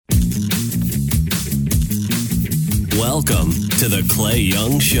Welcome to the Clay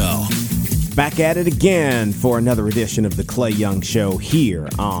Young Show. Back at it again for another edition of the Clay Young Show here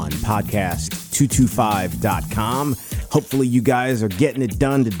on podcast225.com. Hopefully you guys are getting it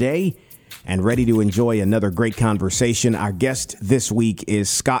done today and ready to enjoy another great conversation. Our guest this week is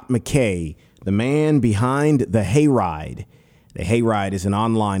Scott McKay, the man behind the Hayride. The Hayride is an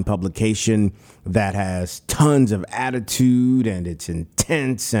online publication that has tons of attitude and it's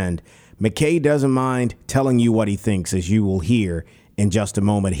intense, and McKay doesn't mind telling you what he thinks, as you will hear in just a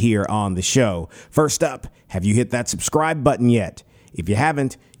moment here on the show. First up, have you hit that subscribe button yet? If you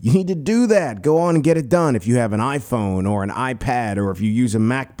haven't, you need to do that. Go on and get it done. If you have an iPhone or an iPad, or if you use a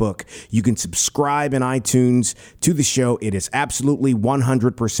MacBook, you can subscribe in iTunes to the show. It is absolutely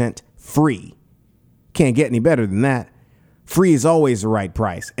 100% free. Can't get any better than that. Free is always the right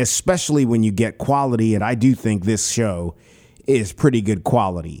price, especially when you get quality, and I do think this show is pretty good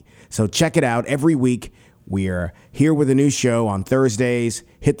quality. So check it out every week. We're here with a new show on Thursdays.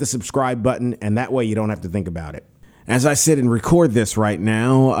 Hit the subscribe button, and that way you don't have to think about it. As I sit and record this right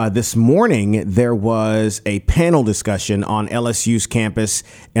now, this morning there was a panel discussion on LSU's campus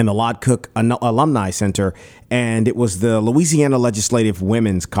in the Lott Cook Alumni Center, and it was the Louisiana Legislative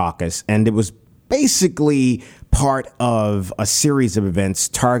Women's Caucus, and it was basically part of a series of events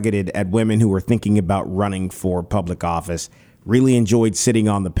targeted at women who were thinking about running for public office. Really enjoyed sitting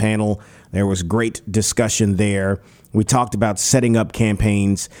on the panel. There was great discussion there. We talked about setting up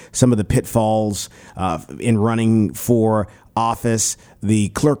campaigns, some of the pitfalls in running for office. The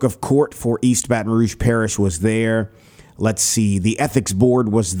clerk of court for East Baton Rouge Parish was there. Let's see, the ethics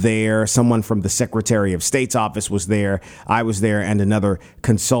board was there. Someone from the Secretary of State's office was there. I was there, and another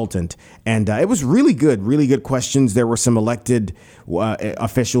consultant. And it was really good questions. There were some elected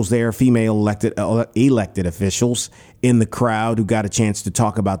officials there, female elected officials in the crowd who got a chance to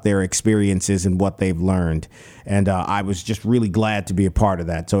talk about their experiences and what they've learned. And I was just really glad to be a part of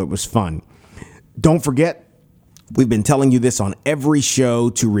that. So it was fun. Don't forget, we've been telling you this on every show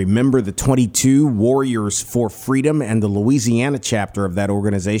to remember the 22 Warriors for Freedom, and the Louisiana chapter of that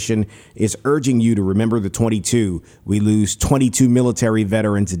organization is urging you to remember the 22. We lose 22 military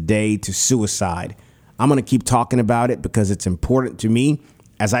veterans a day to suicide. I'm going to keep talking about it because it's important to me.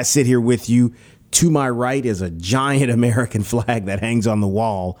 As I sit here with you, to my right is a giant American flag that hangs on the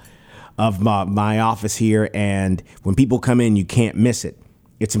wall of my office here, and when people come in, you can't miss it.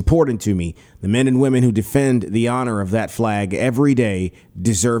 It's important to me. The men and women who defend the honor of that flag every day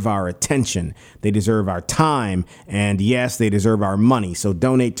deserve our attention. They deserve our time. And yes, they deserve our money. So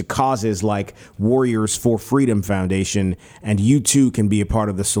donate to causes like Warriors for Freedom Foundation, and you too can be a part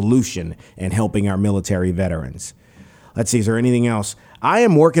of the solution in helping our military veterans. Let's see, is there anything else? I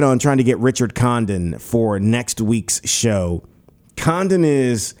am working on trying to get Richard Condon for next week's show. Condon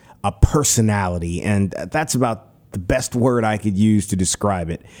is a personality, and that's about the best word I could use to describe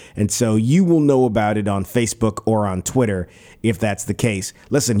it. And so you will know about it on Facebook or on Twitter if that's the case.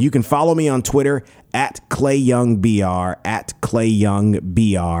 Listen, you can follow me on Twitter at ClayYoungBR, at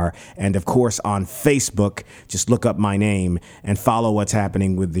ClayYoungBR. And of course on Facebook, just look up my name and follow what's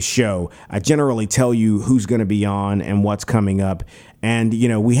happening with the show. I generally tell you who's going to be on and what's coming up. And, you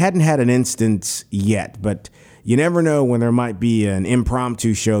know, we hadn't had an instance yet, but you never know when there might be an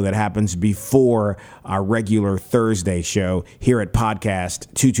impromptu show that happens before our regular Thursday show here at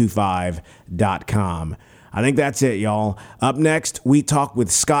podcast225.com. I think that's it, y'all. Up next, we talk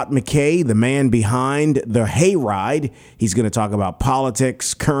with Scott McKay, the man behind the Hayride. He's going to talk about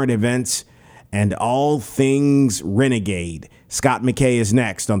politics, current events, and all things renegade. Scott McKay is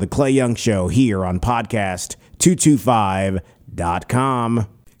next on The Clay Young Show here on podcast225.com.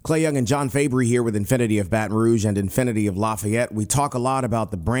 Clay Young and John Fabry here with Infinity of Baton Rouge and Infinity of Lafayette. We talk a lot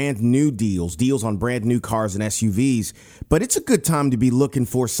about the brand new deals on brand new cars and SUVs, but it's a good time to be looking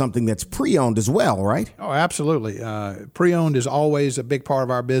for something that's pre-owned as well, right? Oh, absolutely. Pre-owned is always a big part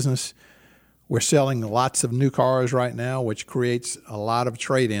of our business. We're selling lots of new cars right now, which creates a lot of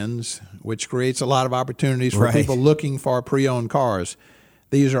trade-ins, which creates a lot of opportunities for people looking for pre-owned cars.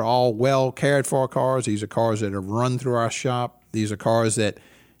 These are all well cared for cars. These are cars that have run through our shop. These are cars that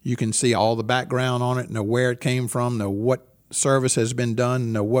you can see all the background on it, know where it came from, know what service has been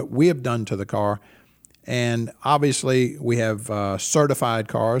done, know what we have done to the car. And obviously, we have certified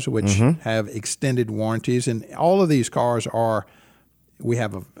cars, which have extended warranties. And all of these cars we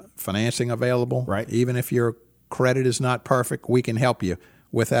have financing available. Right. Even if your credit is not perfect, we can help you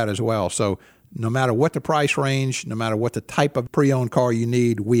with that as well. So no matter what the price range, no matter what the type of pre-owned car you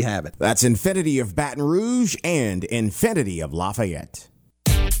need, we have it. That's Infinity of Baton Rouge and Infinity of Lafayette.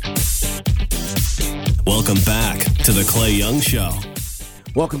 Welcome back to the Clay Young Show.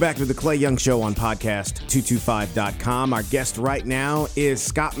 Welcome back to the Clay Young Show on podcast225.com. Our guest right now is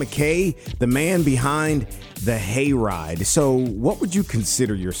Scott McKay, the man behind the Hayride. So what would you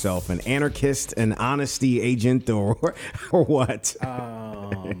consider yourself, an anarchist, an honesty agent, or what?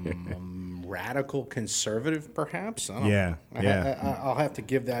 Radical conservative, perhaps? I don't Yeah, know. yeah. I'll have to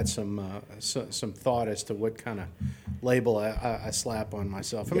give that some thought as to what kind of label I slap on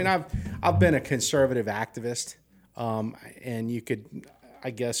myself. I mean, I've been a conservative activist, and you could, I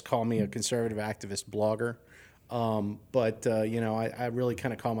guess, call me a conservative activist blogger. But I really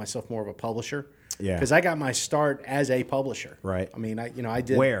kind of call myself more of a publisher. Yeah. Because I got my start as a publisher. Right. I mean, I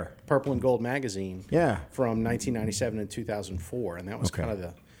did Where? Purple and Gold magazine. Yeah. From 1997 to 2004, and that was kind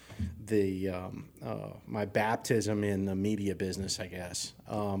of my baptism in the media business, I guess.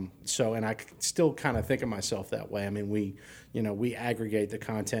 And I still kind of think of myself that way. I mean, we aggregate the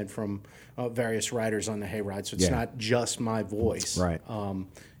content from various writers on the Hayride, so it's not just my voice. Right.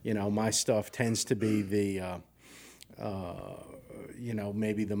 My stuff tends to be the,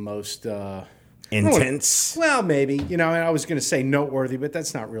 maybe the most intense. Well, maybe. I was going to say noteworthy, but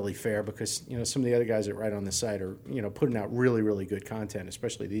that's not really fair because some of the other guys that write on the site are putting out really, really good content,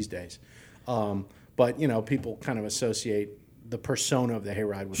 especially these days. But people kind of associate the persona of the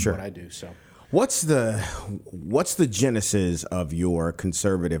Hayride with what I do. So, what's the genesis of your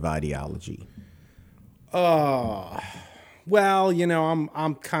conservative ideology? Well,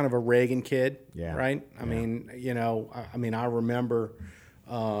 I'm kind of a Reagan kid, right? I mean, I remember,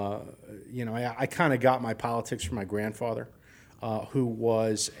 I kind of got my politics from my grandfather, who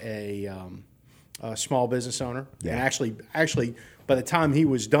was a small business owner, and actually, by the time he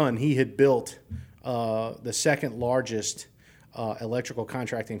was done, he had built the second largest electrical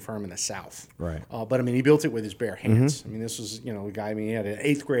contracting firm in the South. Right. But I mean, he built it with his bare hands. I mean, this was, a guy, he had an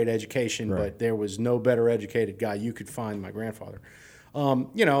 8th grade education, but there was no better educated guy you could find than my grandfather. By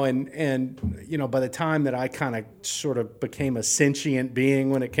the time that I kind of sort of became a sentient being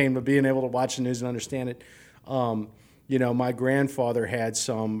when it came to being able to watch the news and understand it, my grandfather had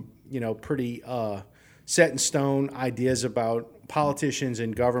some, pretty set in stone ideas about politicians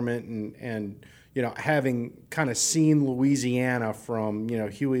and government and having kind of seen Louisiana from,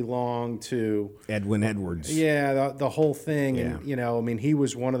 Huey Long to Edwin Edwards. Yeah, the whole thing. Yeah. And, he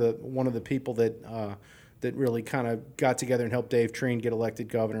was one of the people that really kind of got together and helped Dave Treen get elected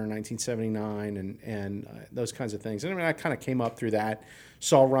governor in 1979 and those kinds of things. And I mean, I kind of came up through that,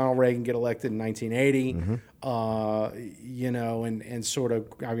 saw Ronald Reagan get elected in 1980, and sort of,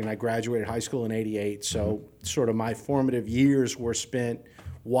 I graduated high school in 88. So sort of my formative years were spent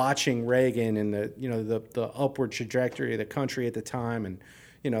watching Reagan and the upward trajectory of the country at the time and,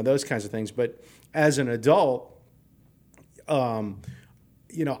 those kinds of things. But as an adult, I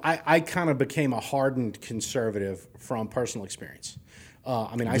kind of became a hardened conservative from personal experience.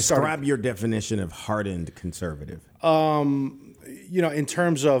 Describe your definition of hardened conservative. In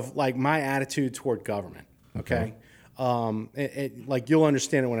terms of like my attitude toward government. Okay. Like you'll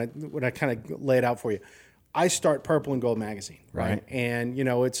understand it when I kind of lay it out for you. I start Purple and Gold magazine, right? And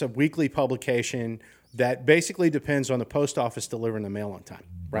it's a weekly publication that basically depends on the post office delivering the mail on time,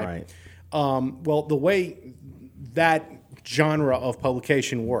 right? Well, the way that genre of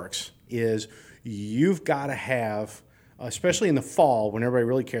publication works is you've got to have, especially in the fall when everybody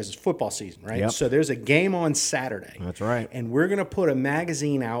really cares, it's football season, right? Yep. So there's a game on Saturday. That's right. And we're going to put a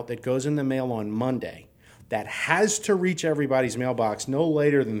magazine out that goes in the mail on Monday that has to reach everybody's mailbox no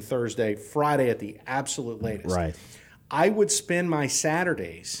later than Thursday, Friday at the absolute latest. Right. I would spend my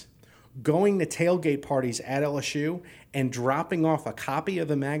Saturdays going to tailgate parties at LSU and dropping off a copy of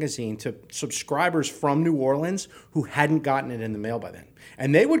the magazine to subscribers from New Orleans who hadn't gotten it in the mail by then.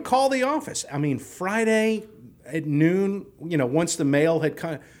 And they would call the office. I mean, Friday at noon, once the mail had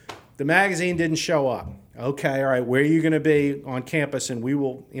come, the magazine didn't show up. Okay, all right, where are you going to be on campus? And we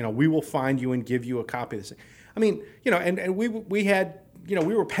will find you and give you a copy of this. I mean, and we had,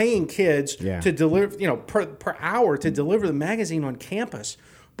 we were paying kids to deliver, per hour to deliver the magazine on campus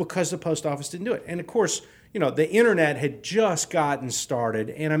because the post office didn't do it. And of course, the internet had just gotten started.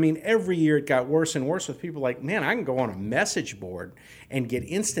 And I mean, every year it got worse and worse with people like, man, I can go on a message board and get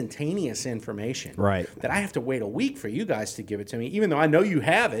instantaneous information. Right. That I have to wait a week for you guys to give it to me, even though I know you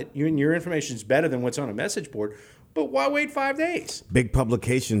have it. Your information is better than what's on a message board. But why wait 5 days? Big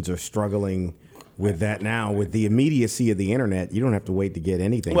publications are struggling with that now. With the immediacy of the internet, you don't have to wait to get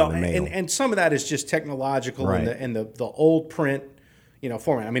anything in the mail. And some of that is just technological Right. and the old print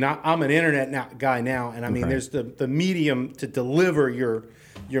format. I mean, I'm an internet guy now, and I mean, there's the medium to deliver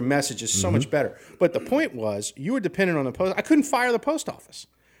your message is so much better. But the point was, you were dependent on the post. I couldn't fire the post office,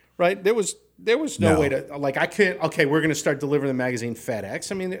 right? There was There was no way to, like, I can't, okay, we're going to start delivering the magazine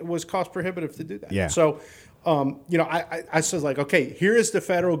FedEx. I mean, it was cost prohibitive to do that. Yeah. So, I said, like, okay, here is the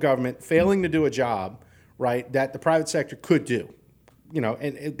federal government failing to do a job, right, that the private sector could do,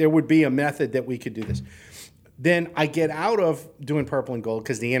 and there would be a method that we could do this. Then I get out of doing Purple and Gold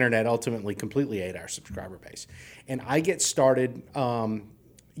because the internet ultimately completely ate our subscriber base. And I get started,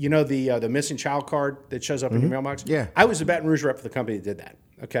 the missing child card that shows up in your mailbox? Yeah. I was the Baton Rouge rep for the company that did that,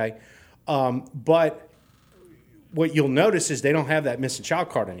 okay? But what you'll notice is they don't have that missing child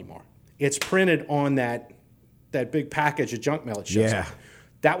card anymore. It's printed on that big package of junk mail that shows up.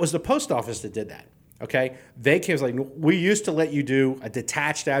 That was the post office that did that, okay? They came like, we used to let you do a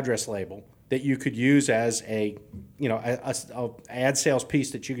detached address label that you could use as a ad sales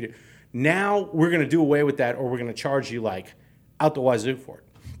piece that you could do. Now we're going to do away with that, or we're going to charge you like out the wazoo for it.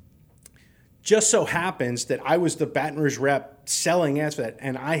 Just so happens that I was the Baton Rouge rep selling ads for that,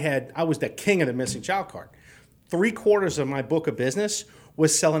 and I was the king of the missing child card. 3/4 of my book of business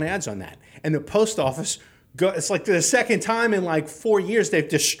was selling ads on that. And the post office, it's like the second time in like 4 years they've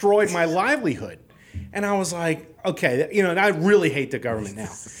destroyed my livelihood. And I was like, okay, and I really hate the government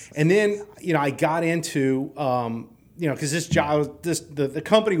now. And then, I got into, because this job, the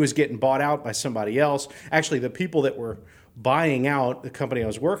company was getting bought out by somebody else. Actually, the people that were buying out the company I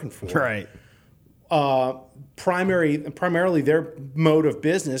was working for, Right. Primarily their mode of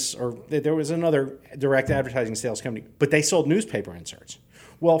business, or there was another direct advertising sales company, but they sold newspaper inserts.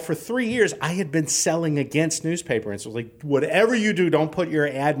 Well, for 3 years, I had been selling against newspaper inserts. Like, whatever you do, don't put your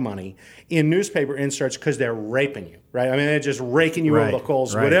ad money in newspaper inserts because they're raping you, right? I mean, they're just raking you over the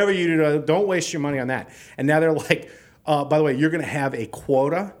coals. Right. Whatever you do, don't waste your money on that. And now they're like, by the way, you're going to have a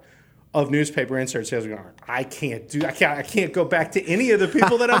quota of newspaper insert sales. I can't go back to any of the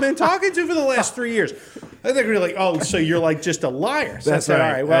people that I've been talking to for the last 3 years. I think they're like, oh, so you're like just a liar. So That's I said, right.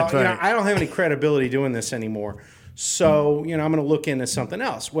 all right, well, That's right. I don't have any credibility doing this anymore. So, I'm going to look into something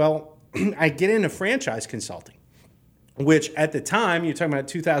else. Well, I get into franchise consulting, which at the time, you're talking about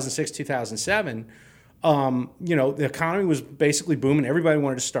 2006, 2007, the economy was basically booming. Everybody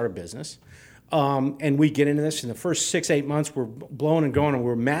wanted to start a business. And we get into this in the first 6-8 months, we're blowing and going, and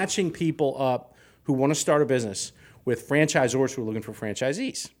we're matching people up who want to start a business with franchisors who are looking for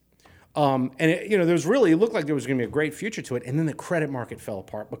franchisees. And it looked like there was going to be a great future to it. And then the credit market fell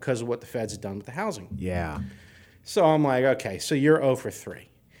apart because of what the Feds had done with the housing. Yeah. So I'm like, okay, so you're 0 for 3.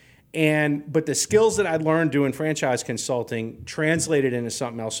 But the skills that I'd learned doing franchise consulting translated into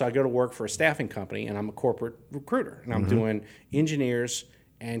something else. So I go to work for a staffing company, and I'm a corporate recruiter, and I'm doing engineers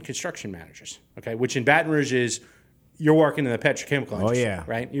and construction managers, okay, which in Baton Rouge is you're working in the petrochemical industry, yeah.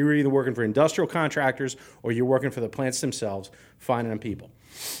 right? You're either working for industrial contractors or you're working for the plants themselves, finding them people.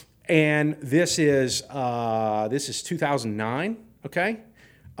 And this is 2009, okay?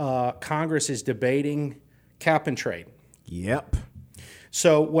 Congress is debating cap and trade. Yep.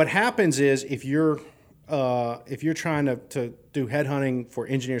 So what happens is if you're trying to do headhunting for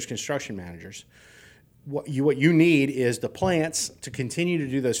engineers, construction managers, what you need is the plants to continue to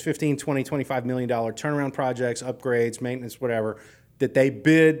do those $15, $20, $25 million turnaround projects, upgrades, maintenance, whatever, that they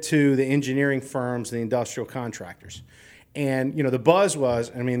bid to the engineering firms, the industrial contractors. And, the buzz was,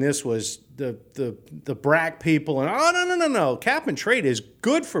 this was the BRAC people, and no. Cap and trade is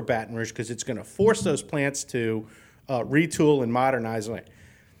good for Baton Rouge because it's going to force those plants to retool and modernize.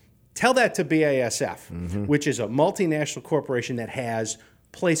 Tell that to BASF, which is a multinational corporation that has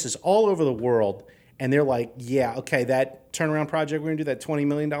places all over the world. And they're like, yeah, okay, that turnaround project we're going to do, that $20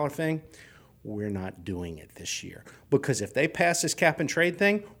 million thing, we're not doing it this year. Because if they pass this cap and trade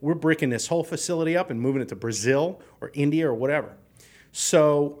thing, we're breaking this whole facility up and moving it to Brazil or India or whatever.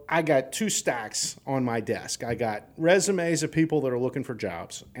 So I got 2 stacks on my desk. I got resumes of people that are looking for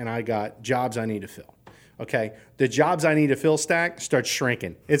jobs, and I got jobs I need to fill. Okay, the jobs I need to fill stack starts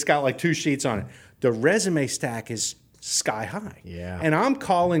shrinking. It's got like 2 sheets on it. The resume stack is sky high. Yeah. And I'm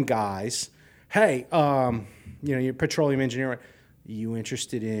calling guys, hey, you're petroleum engineer. You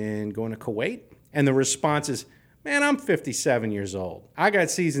interested in going to Kuwait? And the response is, man, I'm 57 years old. I got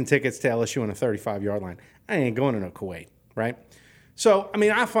season tickets to LSU on a 35-yard line. I ain't going to no Kuwait, right? So,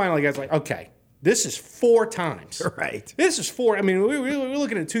 I finally got like, okay, this is 4 times. Right. This is 4. We're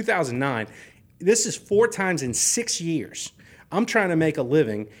looking at 2009. This is 4 times in 6 years. I'm trying to make a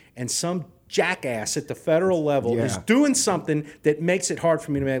living, and some jackass at the federal level is doing something that makes it hard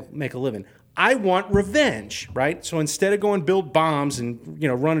for me to make a living. I want revenge, right? So instead of going build bombs and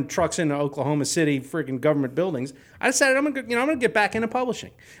running trucks into Oklahoma City freaking government buildings, I decided I'm gonna get back into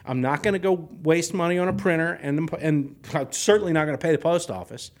publishing. I'm not gonna go waste money on a printer, and I'm certainly not gonna pay the post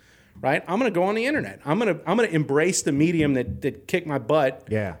office, right? I'm going to go on the internet. I'm going to embrace the medium that kicked my butt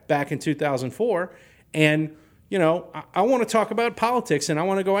back in 2004. And, you know, I want to talk about politics and I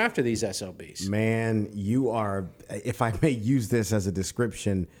want to go after these SOBs. Man, you are, if I may use this as a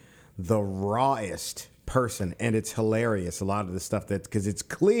description, the rawest person. And it's hilarious, a lot of the stuff because it's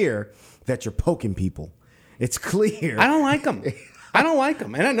clear that you're poking people. It's clear. I don't like them. I don't like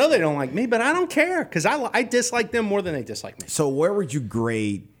them. And I know they don't like me, but I don't care because I dislike them more than they dislike me. So where would you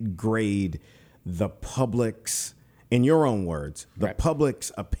grade the public's, in your own words, the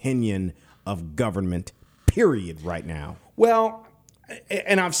public's opinion of government, period, right now? Well,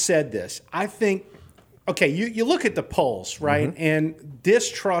 and I've said this. I think, okay, you look at the polls, right? Mm-hmm. And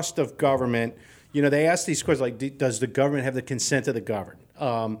distrust of government, you know, they ask these questions like, does the government have the consent of the governed?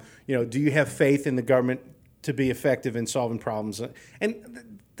 You know, do you have faith in the government to be effective in solving problems?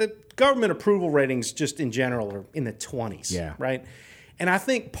 And the government approval ratings just in general are in the 20s, right? And I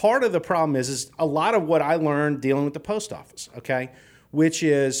think part of the problem is a lot of what I learned dealing with the post office, okay, which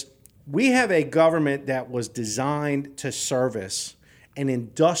is we have a government that was designed to service an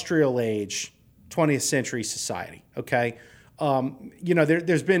industrial age 20th century society, okay? You know,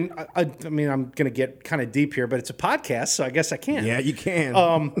 there's been, I mean, I'm going to get kind of deep here, but it's a podcast, so I guess I can. Yeah, you can.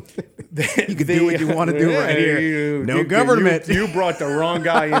 You can do what you want to do right here. No government. You brought the wrong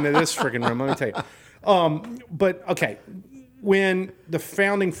guy into this freaking room, let me tell you. But, okay, when the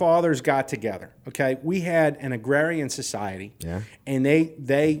founding fathers got together, okay, we had an agrarian society, and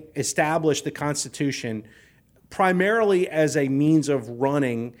they established the Constitution primarily as a means of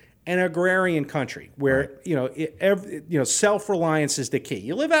running an agrarian country where, you know, self-reliance is the key.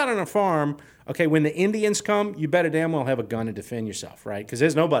 You live out on a farm, okay, when the Indians come, you better damn well have a gun to defend yourself, right? Because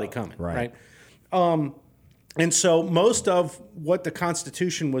there's nobody coming, right? And so most of what the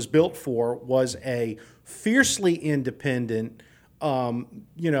Constitution was built for was a fiercely independent,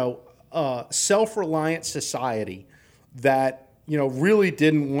 self-reliant society that, you know, really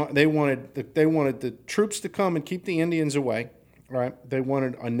didn't want, they wanted the troops to come and keep the Indians away. Right, they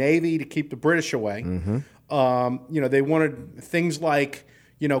wanted a navy to keep the British away. Mm-hmm. You know, they wanted things like,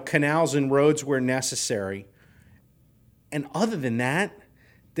 you know, canals and roads where necessary. And other than that,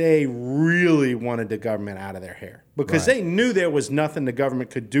 they really wanted the government out of their hair because they knew there was nothing the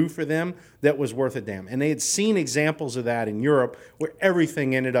government could do for them that was worth a damn. And they had seen examples of that in Europe where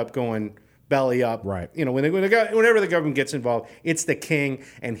everything ended up going belly up. Right. You know, whenever the government gets involved, it's the king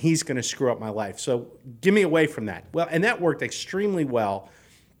and he's going to screw up my life. So give me away from that. Well, and that worked extremely well.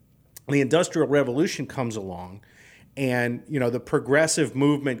 The Industrial Revolution comes along and, you know, the progressive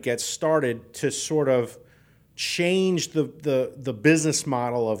movement gets started to sort of change the business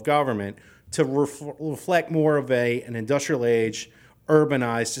model of government to reflect more of an industrial age,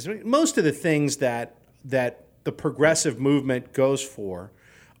 urbanized. Most of the things that the progressive movement goes for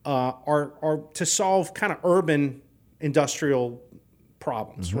are to solve kind of urban industrial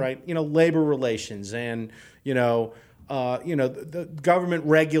problems, right? You know, labor relations and, the government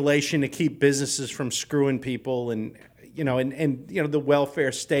regulation to keep businesses from screwing people and the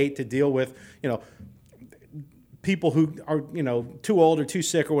welfare state to deal with, you know, people who are, you know, too old or too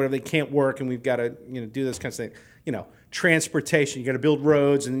sick or whatever, they can't work and we've got to, you know, do this kind of thing. You know, transportation, you got to build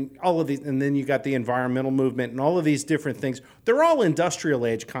roads and all of these, and then you got the environmental movement and all of these different things. They're all industrial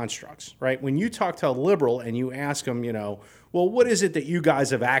age constructs, right? When you talk to a liberal and you ask them, you know, well, what is it that you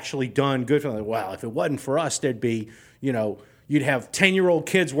guys have actually done good for them? Well, if it wasn't for us, there'd be, you know, you'd have 10-year-old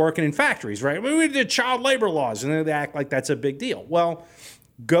kids working in factories, right? We did child labor laws, and they act like that's a big deal. Well,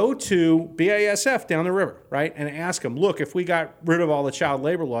 go to BASF down the river, right, and ask them, look, if we got rid of all the child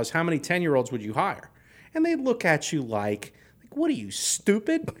labor laws, how many 10-year-olds would you hire? And they'd look at you like, what are you,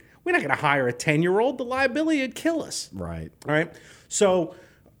 stupid? We're not going to hire a 10-year-old. The liability would kill us. Right. All right? So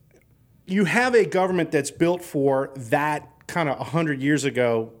you have a government that's built for that kind of 100 years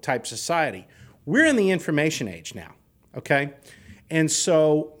ago type society. We're in the information age now, okay? And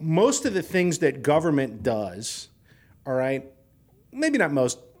so most of the things that government does, all right, maybe not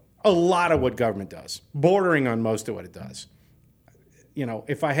most, a lot of what government does, bordering on most of what it does. You know,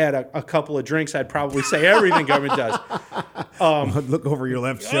 if I had a couple of drinks, I'd probably say everything government does. Look over your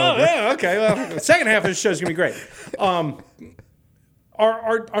left shoulder. Oh, yeah, okay. Well, the second half of the show is going to be great.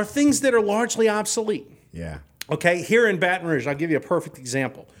 Are things that are largely obsolete. Yeah. Okay, here in Baton Rouge, I'll give you a perfect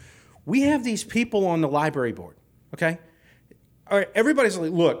example. We have these people on the library board, okay? All right, everybody's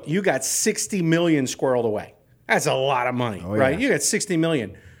like, look, you got $60 million squirreled away. That's a lot of money, right? You got $60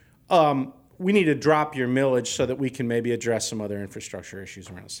 million. We need to drop your millage so that we can maybe address some other infrastructure issues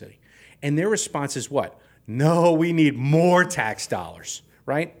around the city. And their response is what? No, we need more tax dollars,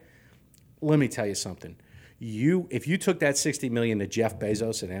 right? Let me tell you something. if you took that $60 million to Jeff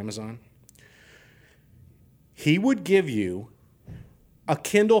Bezos at Amazon, he would give you a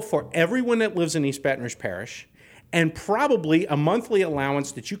Kindle for everyone that lives in East Baton Rouge Parish, and probably a monthly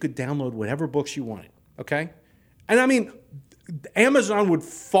allowance that you could download whatever books you wanted, okay? And I mean, Amazon would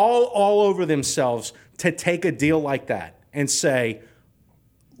fall all over themselves to take a deal like that and say,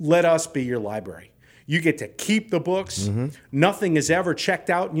 let us be your library. You get to keep the books. Mm-hmm. Nothing is ever checked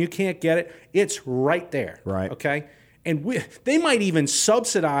out and you can't get it. It's right there, right? Okay? And they might even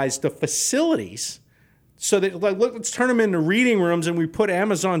subsidize the facilities so that, like, look, let's turn them into reading rooms, and we put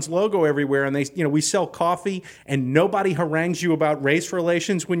Amazon's logo everywhere, and we sell coffee, and nobody harangues you about race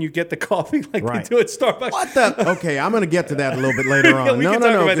relations when you get the coffee like they do at Starbucks. What the? Okay, I'm going to get to that a little bit later on. We can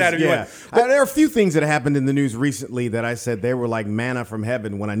talk about that if you want. There are a few things that happened in the news recently that I said they were like manna from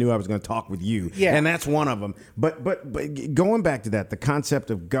heaven when I knew I was going to talk with you. Yeah. And that's one of them. But going back to that, the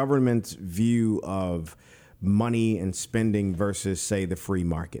concept of government's view of money and spending versus, say, the free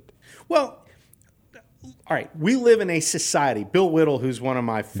market. Well, all right, we live in a society. Bill Whittle, who's one of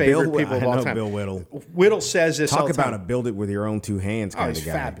my favorite people of all time. Bill Whittle. Whittle says this all the time. Talk about a build it with your own two hands kind of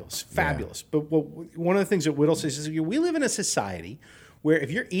guy. Fabulous. But one of the things that Whittle says is we live in a society where if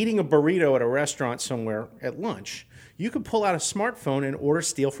you're eating a burrito at a restaurant somewhere at lunch, you can pull out a smartphone and order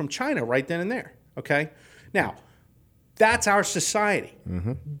steel from China right then and there, okay? Now, that's our society.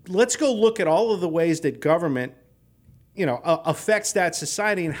 Mm-hmm. Let's go look at all of the ways that government affects that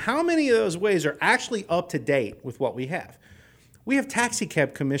society, and how many of those ways are actually up to date with what we have. We have taxi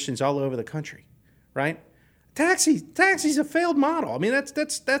cab commissions all over the country, right? Taxi's a failed model. I mean,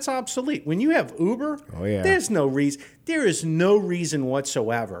 that's obsolete. When you have Uber, there is no reason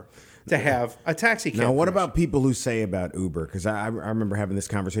whatsoever to have a taxi cab. Now, what about people who say about Uber? Because I remember having this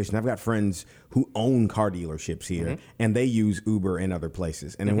conversation. I've got friends who own car dealerships here, mm-hmm. and they use Uber in other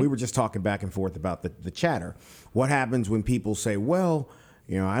places. And then we were just talking back and forth about the chatter. What happens when people say, well,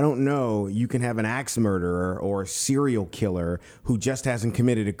 I don't know, you can have an axe murderer or a serial killer who just hasn't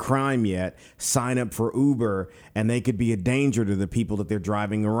committed a crime yet sign up for Uber, and they could be a danger to the people that they're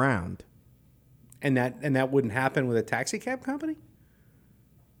driving around. And that wouldn't happen with a taxi cab company?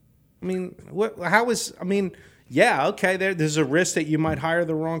 I mean, there's a risk that you might hire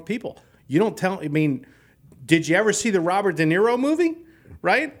the wrong people. You don't did you ever see the Robert De Niro movie?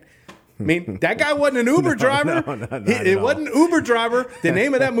 Right? I mean, that guy wasn't an Uber driver. No, it wasn't an Uber driver. The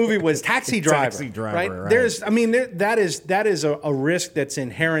name of that movie was Taxi Driver. Taxi Driver, right? That is a risk that's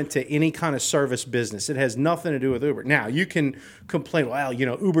inherent to any kind of service business. It has nothing to do with Uber. Now, you can complain, well,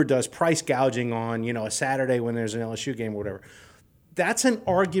 Uber does price gouging on, a Saturday when there's an LSU game or whatever. That's an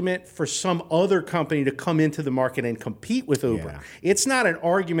argument for some other company to come into the market and compete with Uber. Yeah. It's not an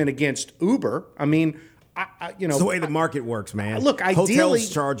argument against Uber. I mean, it's the way the market works, man. Look, ideally, hotels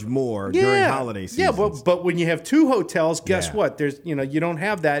charge more during holiday seasons. Yeah, but when you have two hotels, guess what? There's you don't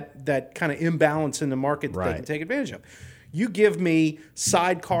have that kind of imbalance in the market that they can take advantage of. You give me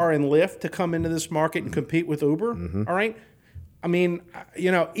Sidecar and Lyft to come into this market and compete with Uber, mm-hmm. all right? I mean,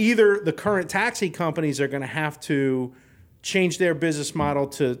 either the current taxi companies are going to have to change their business model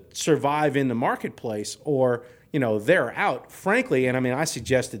to survive in the marketplace, or they're out, frankly. And I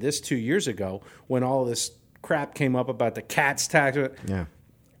suggested this 2 years ago when all this crap came up about the CATS tax. Yeah.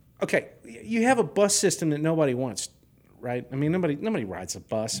 Okay, you have a bus system that nobody wants, right? I mean, nobody rides a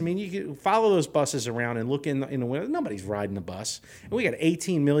bus. I mean, you can follow those buses around and look in the window. Nobody's riding the bus. And we got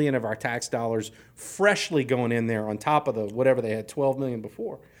 18 million of our tax dollars freshly going in there on top of the whatever they had 12 million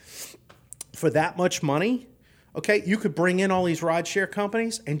before. For that much money, okay, you could bring in all these rideshare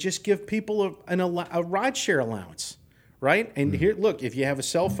companies and just give people a rideshare allowance, right? And here, look, if you have a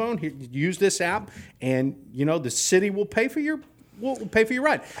cell phone, here, use this app, and the city will pay for your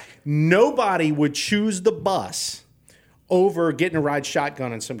ride. Nobody would choose the bus over getting a ride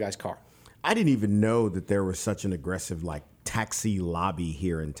shotgun in some guy's car. I didn't even know that there was such an aggressive taxi lobby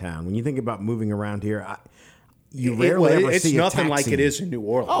here in town. When you think about moving around here, you rarely ever see a taxi. It's nothing like it is in New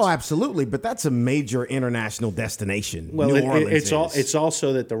Orleans. Oh, absolutely. But that's a major international destination. Well, New Orleans it's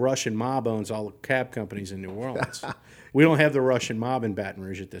also that the Russian mob owns all the cab companies in New Orleans. We don't have the Russian mob in Baton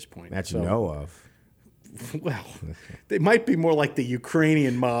Rouge at this point. That you know of. Well, they might be more like the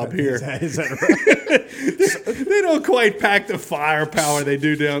Ukrainian mob here. Is that right? They don't quite pack the firepower they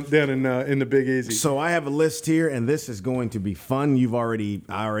do down in the Big Easy. So I have a list here, and this is going to be fun.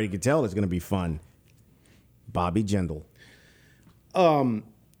 I already could tell it's going to be fun. Bobby Jindal. I'm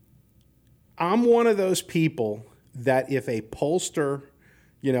one of those people that if a pollster,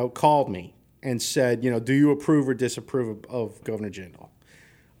 called me and said, do you approve or disapprove of Governor Jindal,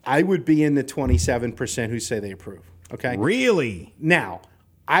 I would be in the 27% who say they approve. Okay. Really? Now,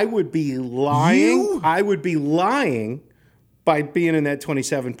 I would be lying. I would be lying by being in that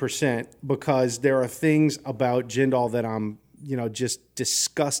 27% because there are things about Jindal that I'm, just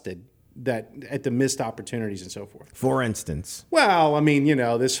disgusted at the missed opportunities and so forth. For instance, well, I mean,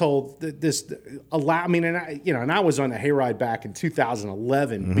 this whole I mean, and I was on the Hayride back in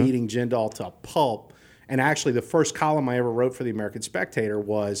 2011, beating Jindal to a pulp. And actually, the first column I ever wrote for the American Spectator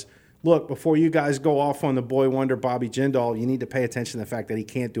was, look, before you guys go off on the boy wonder Bobby Jindal, you need to pay attention to the fact that he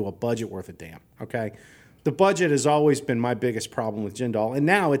can't do a budget worth a damn. Okay, the budget has always been my biggest problem with Jindal, and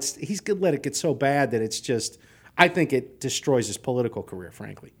now he's going to let it get so bad that it's just, I think it destroys his political career,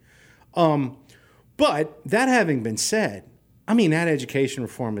 frankly. But that having been said, I mean, that education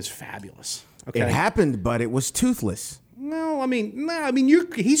reform is fabulous. Okay? It happened, but it was toothless. No,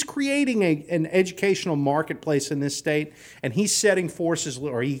 he's creating an educational marketplace in this state, and he's setting forces,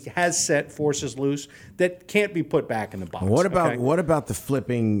 or he has set forces loose that can't be put back in the box. What about the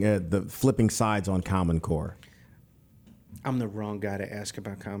flipping sides on Common Core? I'm the wrong guy to ask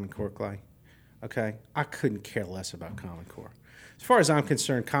about Common Core, Clay. Okay, I couldn't care less about Common Core. As far as I'm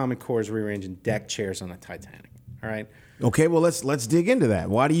concerned, Common Core is rearranging deck chairs on the Titanic. All right. Okay, well let's dig into that.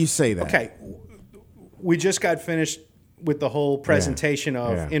 Why do you say that? Okay, we just got finished with the whole presentation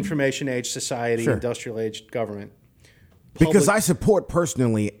of information age society, industrial age government. Because I support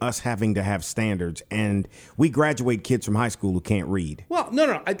personally us having to have standards, and we graduate kids from high school who can't read. Well,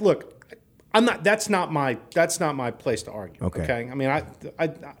 no. Look, I'm not. That's not my place to argue. Okay. I mean,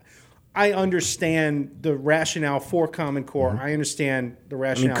 I understand the rationale for Common Core. I understand the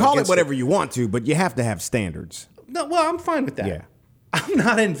rationale. Call it whatever you want to, but you have to have standards. No, well, I'm fine with that. Yeah. I'm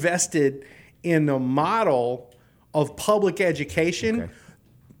not invested in the model of public education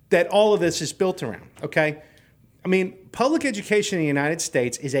that all of this is built around, okay? I mean, public education in the United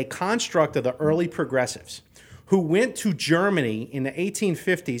States is a construct of the early progressives who went to Germany in the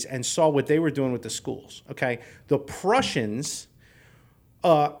 1850s and saw what they were doing with the schools, okay? The Prussians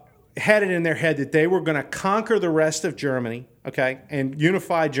had it in their head that they were going to conquer the rest of Germany, okay, and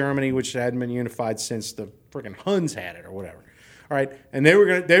unify Germany, which hadn't been unified since the freaking Huns had it or whatever. All right, and they were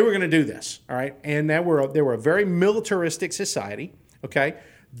going to do this. All right, and they were a very militaristic society. Okay,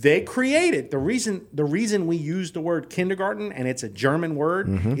 they created the reason we use the word kindergarten, and it's a German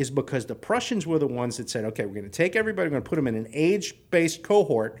word, is because the Prussians were the ones that said, okay, we're going to take everybody, we're going to put them in an age-based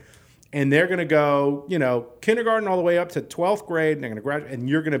cohort, and they're going to go, kindergarten all the way up to 12th grade, and they're going to graduate, and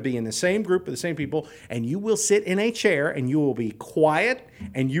you're going to be in the same group with the same people, and you will sit in a chair, and you will be quiet,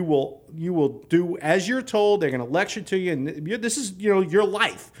 and you will do as you're told. They're going to lecture to you, and this is, your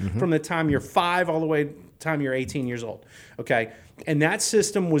life from the time you're 5 all the way to the time you're 18 years old. Okay, and that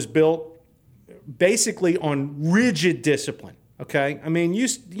system was built basically on rigid discipline. Okay, I mean,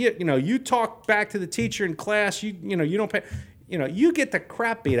 you talk back to the teacher in class, you don't pay. You get the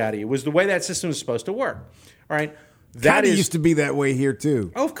crap beat out of you was the way that system was supposed to work. All right. That used to be that way here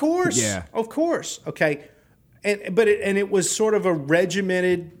too. Of course. Yeah. Of course. Okay. But it was sort of a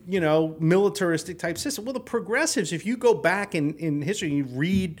regimented, militaristic type system. Well, the progressives, if you go back in history and you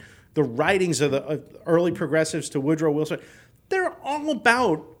read the writings of the early progressives to Woodrow Wilson, they're all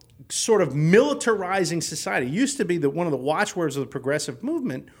about sort of militarizing society. It used to be that one of the watchwords of the progressive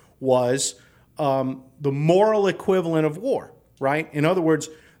movement was the moral equivalent of war. Right? In other words,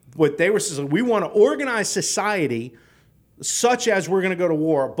 what they were saying, we want to organize society such as we're going to go to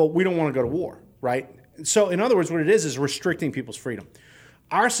war, but we don't want to go to war, right? So in other words, what it is restricting people's freedom.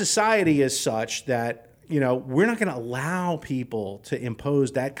 Our society is such that, we're not going to allow people to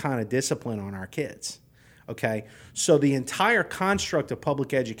impose that kind of discipline on our kids, okay? So the entire construct of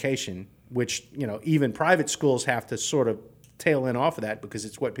public education, which, even private schools have to sort of tail in off of that because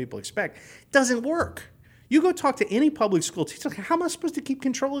it's what people expect, doesn't work. You go talk to any public school teacher, how am I supposed to keep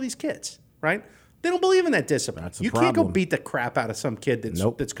control of these kids, right? They don't believe in that discipline. You can't go beat the crap out of some kid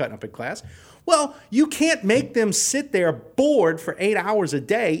that's cutting up in class. Well, you can't make them sit there bored for 8 hours a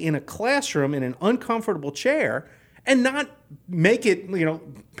day in a classroom in an uncomfortable chair and not make it,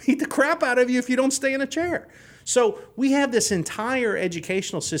 beat the crap out of you if you don't stay in a chair. So we have this entire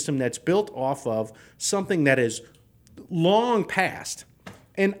educational system that's built off of something that is long past.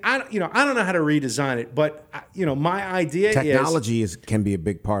 And I don't know how to redesign it, but my idea technology can be a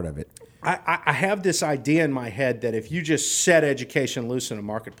big part of it. I have this idea in my head that if you just set education loose in a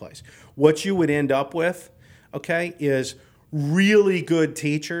marketplace, what you would end up with, okay, is really good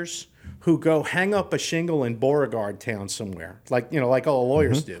teachers who go hang up a shingle in Beauregard town somewhere, like all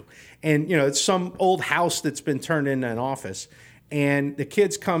lawyers do, and it's some old house that's been turned into an office. And the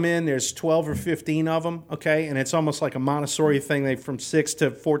kids come in, there's 12 or 15 of them, okay? And it's almost like a Montessori thing. They from 6 to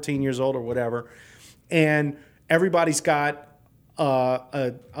 14 years old or whatever. And everybody's got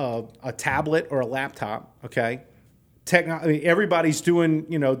a tablet or a laptop. Okay, everybody's doing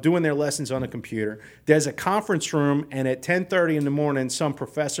their lessons on a computer. There's a conference room, and at 10:30 in the morning, some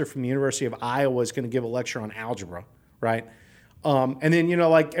professor from the University of Iowa is going to give a lecture on algebra, right? And then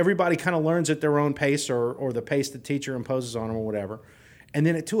everybody kind of learns at their own pace or the pace the teacher imposes on them or whatever. And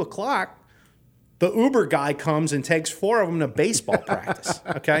then at 2:00, the Uber guy comes and takes 4 of them to baseball practice.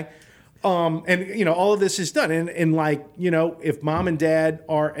 Okay. And all of this is done. And if mom and dad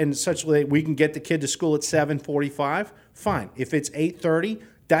are in such a way we can get the kid to school at 7:45, fine. If it's 8:30,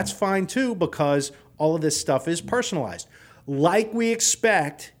 that's fine too, because all of this stuff is personalized, like we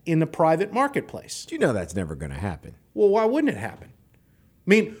expect in the private marketplace. You know that's never going to happen. Well, why wouldn't it happen? I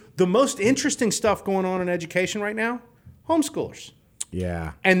mean, the most interesting stuff going on in education right now, homeschoolers.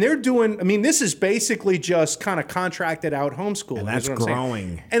 Yeah. And they're this is basically just kind of contracted out homeschooling. And that's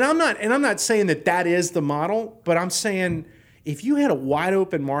growing. And I'm not saying that is the model, but I'm saying if you had a wide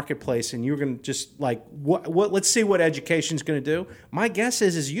open marketplace and you were going to just let's see what education's going to do. My guess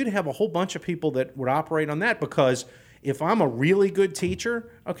is you'd have a whole bunch of people that would operate on that, because if I'm a really good teacher,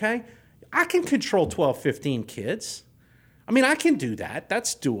 okay, I can control 12, 15 kids. I mean, I can do that.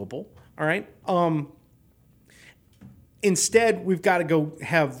 That's doable. All right. Instead, we've got to go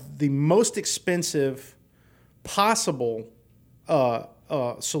have the most expensive possible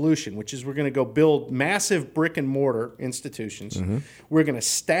solution, which is we're going to go build massive brick and mortar institutions. Mm-hmm. We're going to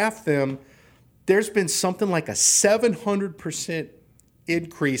staff them. There's been something like a 700%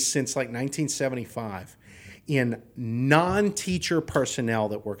 increase since 1975 in non-teacher personnel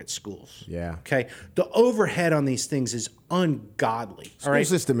that work at schools. Yeah. Okay. The overhead on these things is ungodly. School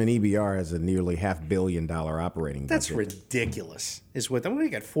system in EBR has a nearly $500 million operating budget. That's ridiculous. You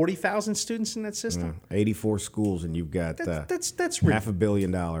got 40,000 students in that system? 84 schools, and you've got that's $500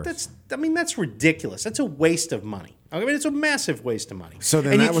 million. That's ridiculous. That's a waste of money. I mean, it's a massive waste of money. So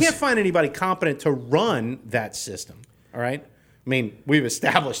then and you can't find anybody competent to run that system. All right. I mean, we've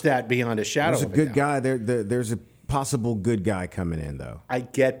established that beyond a shadow of a doubt. There's a good guy. There's a possible good guy coming in, though. I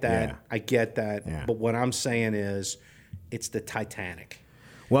get that. Yeah. I get that. Yeah. But what I'm saying is it's the Titanic.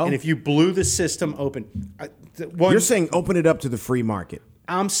 Well, and if you blew the system open... you're saying open it up to the free market.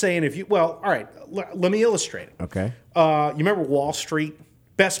 I'm saying all right, let me illustrate it. Okay. You remember Wall Street?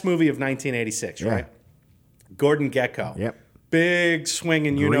 Best movie of 1986, right? Gordon Gekko. Yep. Big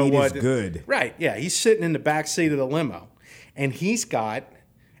swinging, Greed what. Is good. Right, yeah. He's sitting in the back seat of the limo. And he's got,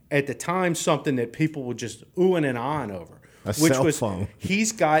 at the time, something that people were just oohing and ahhing over. Which cell phone.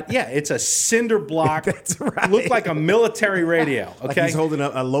 He's got, it's a cinder block. That's right. Looked like a military radio. Okay, like he's holding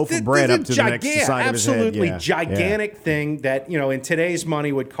a loaf of bread up to the next side of his head. Absolutely gigantic thing that in today's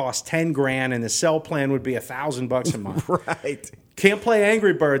money would cost $10,000, and the cell plan would be $1,000 a month. Right. Can't play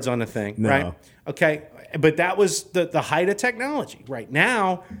Angry Birds on the thing. No. Right. Okay, but that was the height of technology. Right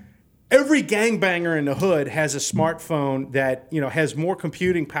now, every gangbanger in the hood has a smartphone that has more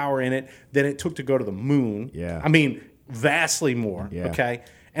computing power in it than it took to go to the moon. Yeah. I mean, vastly more. Yeah. Okay.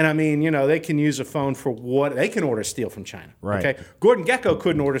 And I mean, they can use a phone for what they can order steel from China. Right. Okay. Gordon Gekko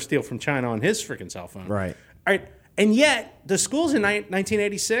couldn't order steel from China on his freaking cell phone. Right. All right. And yet, the schools in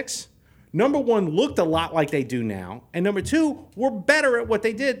 1986, number one, looked a lot like they do now, and number two, were better at what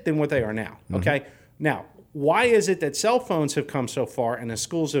they did than what they are now. Okay. Mm-hmm. Now, why is it that cell phones have come so far and the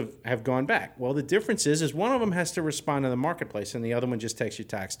schools have gone back? Well, the difference is one of them has to respond to the marketplace and the other one just takes your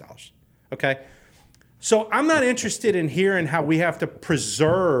tax dollars. Okay? So I'm not interested in hearing how we have to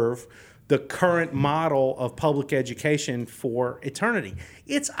preserve the current model of public education for eternity.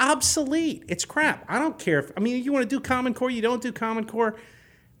 It's obsolete. It's crap. I don't care you want to do Common Core, you don't do Common Core.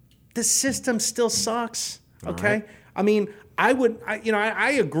 The system still sucks. Okay? Right. I mean,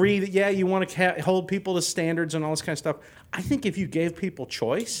 I agree that, you want to hold people to standards and all this kind of stuff. I think if you gave people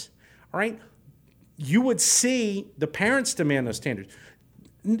choice, all right, you would see the parents demand those standards.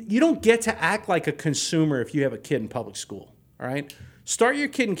 You don't get to act like a consumer if you have a kid in public school, all right? Start your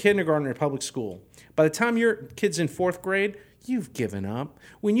kid in kindergarten or public school. By the time your kid's in 4th grade, you've given up.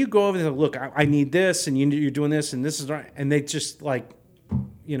 When you go over there, look, I need this, and you're doing this, and this is right, and they just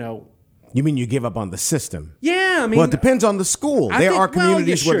You mean you give up on the system? Yeah, I mean... Well, it depends on the school. There are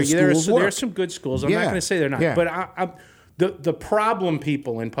communities where the schools work. There are some good schools. I'm not going to say they're not. Yeah. But the problem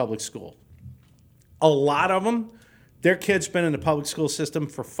people in public school, a lot of them, their kid's been in the public school system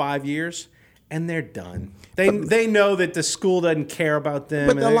for 5 years, and they're done. They know that the school doesn't care about them.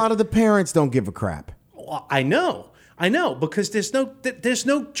 But a lot of the parents don't give a crap. Well, I know, because there's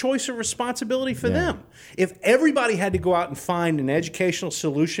no choice or responsibility for them. If everybody had to go out and find an educational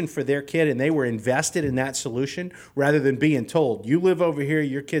solution for their kid and they were invested in that solution rather than being told, you live over here,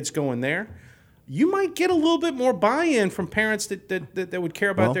 your kid's going there, you might get a little bit more buy-in from parents that would care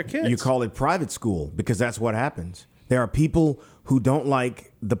about their kids. You call it private school because that's what happens. There are people who don't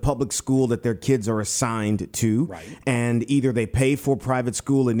like the public school that their kids are assigned to. Right. And either they pay for private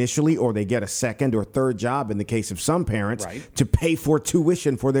school initially or they get a second or third job in the case of some parents to pay for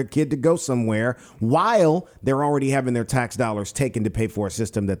tuition for their kid to go somewhere while they're already having their tax dollars taken to pay for a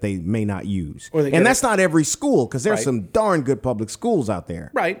system that they may not use. And that's not every school because there's some darn good public schools out there.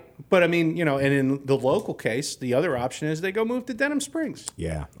 Right. But I mean, you know, and in the local case, the other option is they go move to Denham Springs.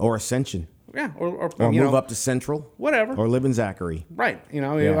 Yeah. Or Ascension. Yeah, or move up to Central, whatever, or live in Zachary. Right, you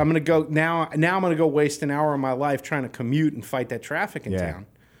know, I'm going to go now. I'm going to go waste an hour of my life trying to commute and fight that traffic in town,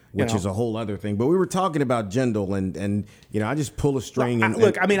 which is a whole other thing. But we were talking about Jindal, and you know, I just pull a string.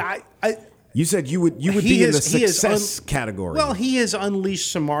 You said you would be in the success category. Well, he has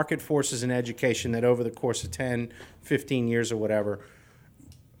unleashed some market forces in education that over the course of 10, 15 years or whatever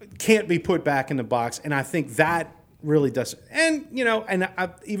can't be put back in the box, and I think that really does. And you know,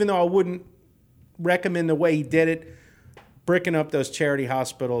 even though I wouldn't recommend the way he did it, bricking up those charity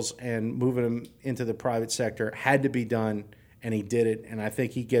hospitals and moving them into the private sector had to be done, and he did it, and I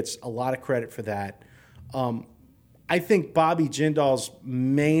think he gets a lot of credit for that. I think Bobby Jindal's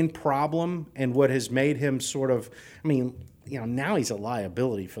main problem and what has made him sort of, I mean, you know, now he's a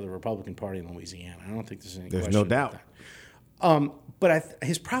liability for the Republican Party in Louisiana. I don't think there's any question no about doubt. that. But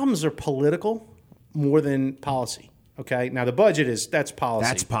his problems are political more than policy. Okay. Now the budget that's policy.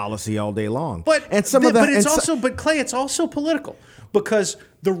 That's policy all day long. But Clay, it's also political because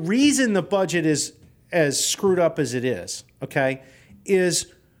the reason the budget is as screwed up as it is, okay, is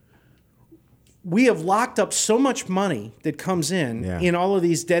we have locked up so much money that comes in all of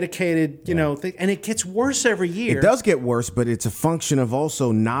these dedicated, you know, and it gets worse every year. It does get worse, but it's a function of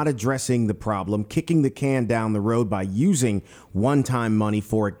also not addressing the problem, kicking the can down the road by using one-time money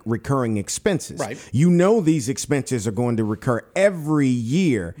for recurring expenses. Right. You know these expenses are going to recur every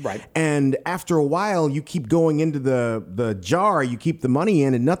year. Right. And after a while, you keep going into the jar, you keep the money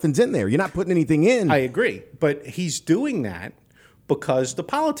in, and nothing's in there. You're not putting anything in. I agree. But he's doing that because the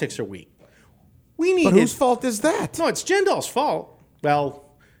politics are weak. But whose fault is that? No, it's Jindal's fault.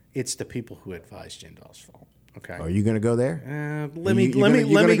 Well, it's the people who advise Jindal's fault. Okay. Are you going to go there? Let me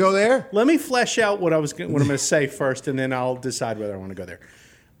go there. Let me flesh out what I'm going to say first, and then I'll decide whether I want to go there.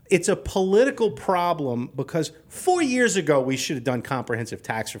 It's a political problem because 4 years ago we should have done comprehensive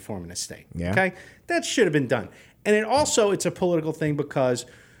tax reform in the state. Yeah. Okay, that should have been done, and it's a political thing because,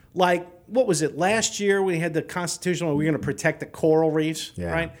 like, what was it last year we had the constitutional? We're going to protect the coral reefs,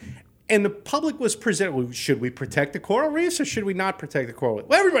 right? And the public was presented, well, should we protect the coral reefs or should we not protect the coral reefs?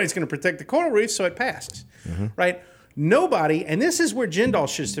 Well, everybody's going to protect the coral reefs, so it passes, right? Nobody, and this is where Jindal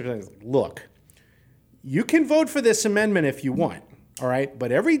should say, look, you can vote for this amendment if you want, all right?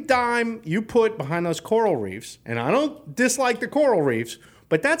 But every dime you put behind those coral reefs, and I don't dislike the coral reefs,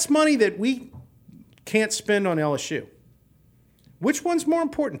 but that's money that we can't spend on LSU. Which one's more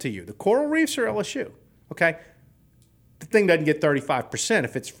important to you, the coral reefs or LSU, okay? The thing doesn't get 35%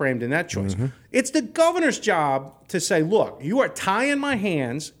 if it's framed in that choice. It's the governor's job to say, look, you are tying my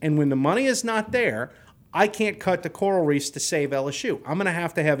hands, and when the money is not there, I can't cut the coral reefs to save LSU. I'm going to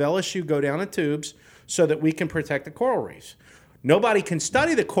have LSU go down the tubes so that we can protect the coral reefs. Nobody can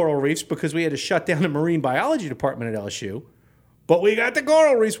study the coral reefs because we had to shut down the marine biology department at LSU, but we got the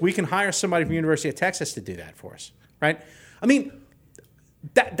coral reefs. We can hire somebody from the University of Texas to do that for us, right? I mean,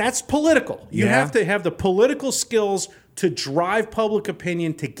 that's political. You have to have the political skills to drive public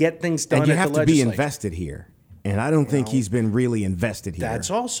opinion to get things done. And you have to be invested here. And I don't think he's been really invested here. That's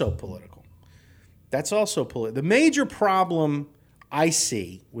also political. The major problem I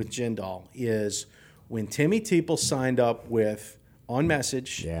see with Jindal is when Timmy Teeple signed up with On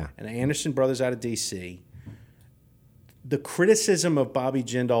Message and Anderson Brothers out of D.C., the criticism of Bobby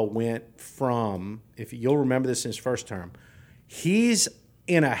Jindal went from, if you'll remember this in his first term, he's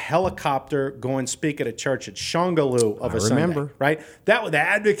in a helicopter going speak at a church at Shongaloo of a Sunday, right? The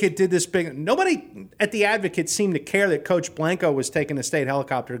Advocate did this big. Nobody at the Advocate seemed to care that Coach Blanco was taking a state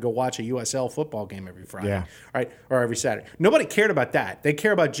helicopter to go watch a USL football game every Friday, right, or every Saturday. Nobody cared about that. They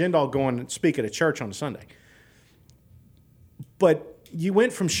care about Jindal going and speak at a church on a Sunday. But you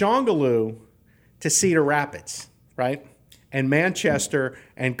went from Shongaloo to Cedar Rapids, right, and Manchester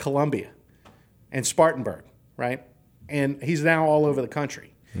and Columbia and Spartanburg, right? And he's now all over the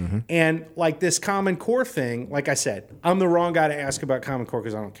country. And like this Common Core thing, like I said, I'm the wrong guy to ask about Common Core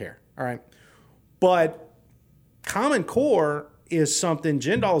because I don't care, all right? But Common Core is something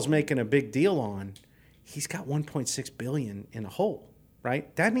Jindal is making a big deal on. He's got $1.6 billion in a hole,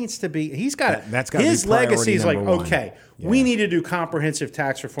 right? That needs to be, he's got, that's gotta his be priority legacy is like, number one. okay, we need to do comprehensive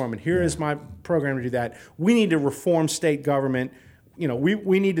tax reform, and here is my program to do that. We need to reform state government. You know,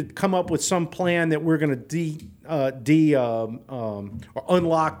 we need to come up with some plan that we're going to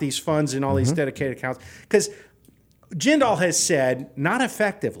unlock these funds in all these dedicated accounts. Because Jindal has said, not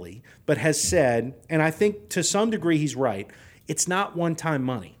effectively, but has said, and I think to some degree he's right, it's not one-time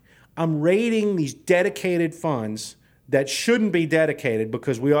money. I'm raiding these dedicated funds that shouldn't be dedicated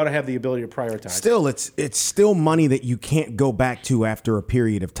because we ought to have the ability to prioritize. Still, it's still money that you can't go back to after a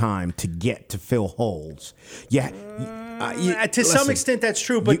period of time to fill holes. Yeah, to some extent that's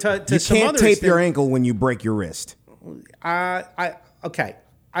true, but to you some can't other tape extent, your ankle when you break your wrist. Okay,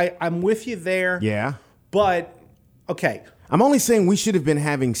 I'm with you there. Yeah, but okay. I'm only saying we should have been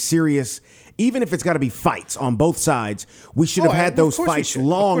having serious, even if it's got to be fights on both sides, we should have had those fights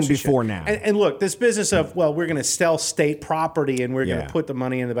long before now. And look, this business of, well, we're going to sell state property and we're going to put the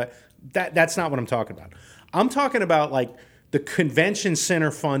money in the back, that's not what I'm talking about. I'm talking about like the Convention Center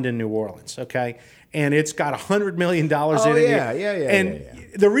Fund in New Orleans, okay? And it's got $100 million in it.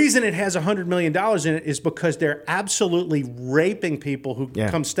 And the reason it has $100 million in it is because they're absolutely raping people who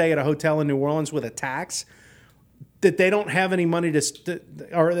come stay at a hotel in New Orleans with a tax that they don't have any money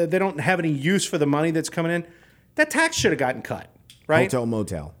or they don't have any use for the money that's coming in. That tax should have gotten cut, right? Hotel,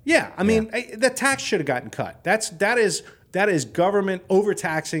 motel. Yeah, I mean, the tax should have gotten cut. That is government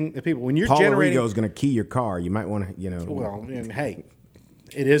overtaxing the people. When you're Paul generating, Arrigo is going to key your car. You might want to, Well, and hey,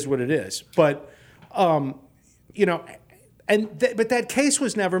 it is what it is. But but that case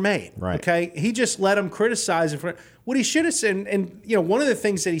was never made. Right. Okay, he just let him criticize it. What he should have said, and one of the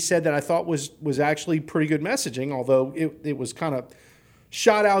things that he said that I thought was actually pretty good messaging, although it was kind of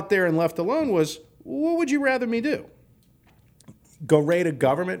shot out there and left alone, was, what would you rather me do? Go raid a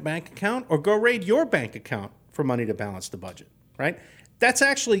government bank account or go raid your bank account for money to balance the budget, right? That's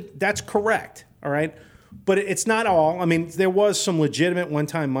correct, all right? But it's not all. I mean, there was some legitimate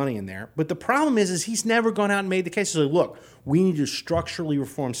one-time money in there. But the problem is he's never gone out and made the case. He's like, look, we need to structurally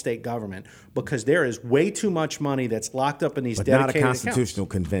reform state government because there is way too much money that's locked up in these dedicated accounts. But not a constitutional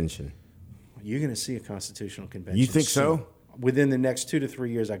convention. You're going to see a constitutional convention. You think so? Within the next 2 to 3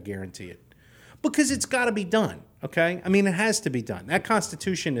 years, I guarantee it. Because it's got to be done, okay? I mean, it has to be done. That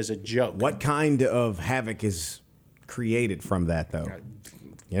Constitution is a joke. What kind of havoc is created from that, though?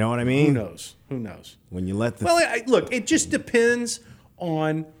 You know what I mean? Who knows? When you let the... Well, look, it just depends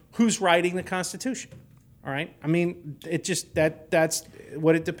on who's writing the Constitution, all right? I mean, it just, that's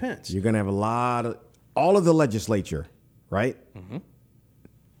what it depends. You're going to have all of the legislature, right? Mm-hmm.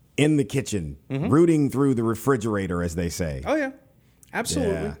 In the kitchen, rooting through the refrigerator, as they say. Oh, yeah.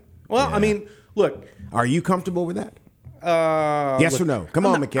 Absolutely. Yeah. Well, I mean, look. Are you comfortable with that? Yes or no? Come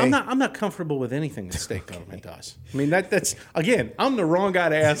on, McKay. I'm not comfortable with anything the state government does. I mean, that's again, I'm the wrong guy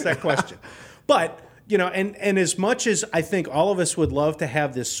to ask that question. But and as much as I think all of us would love to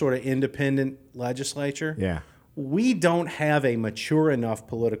have this sort of independent legislature, we don't have a mature enough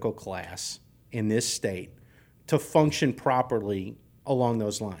political class in this state to function properly along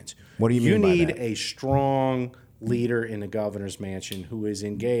those lines. What do you mean by that? You need a strong leader in the governor's mansion who is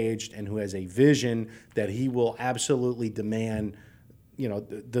engaged and who has a vision that he will absolutely demand,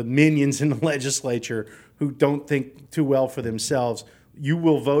 the minions in the legislature who don't think too well for themselves, you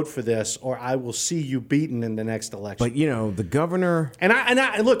will vote for this or I will see you beaten in the next election. But the governor and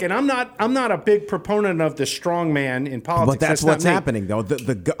I'm not a big proponent of the strong man in politics. But that's what's happening though.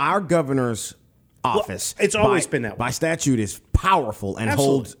 Our governor's office, it's always been that way. By statute, is powerful and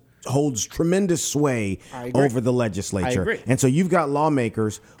holds tremendous sway over the legislature. I agree. And so you've got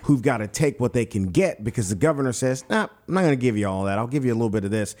lawmakers who've got to take what they can get because the governor says, nah, I'm not going to give you all that. I'll give you a little bit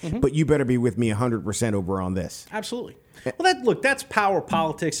of this, but you better be with me 100% over on this. Absolutely. Well, that's power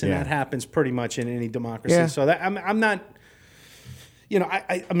politics, and that happens pretty much in any democracy. Yeah. So that I'm not,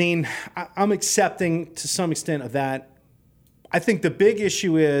 I mean, I'm accepting to some extent of that. I think the big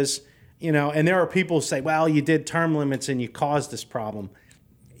issue is, and there are people who say, well, you did term limits and you caused this problem.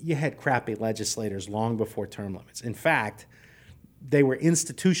 You had crappy legislators long before term limits. In fact, they were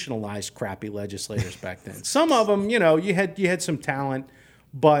institutionalized crappy legislators back then. Some of them, you had some talent,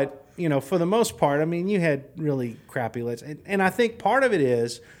 but for the most part, I mean, you had really crappy legislators. And I think part of it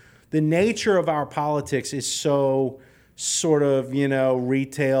is the nature of our politics is so sort of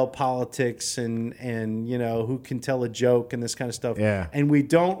retail politics and who can tell a joke and this kind of stuff. Yeah. And we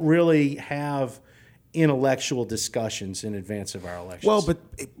don't really have intellectual discussions in advance of our elections. Well, but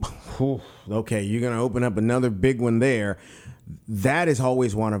okay, you're going to open up another big one there. That is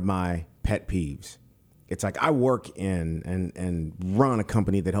always one of my pet peeves. It's like I work in and run a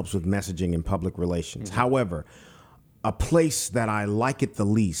company that helps with messaging and public relations. Mm-hmm. However, a place that I like it the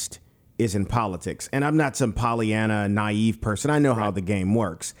least is in politics. And I'm not some Pollyanna, naive person. I know how the game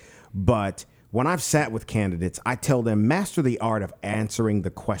works. But when I've sat with candidates, I tell them, master the art of answering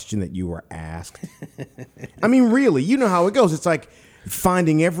the question that you were asked. I mean, really, you know how it goes. It's like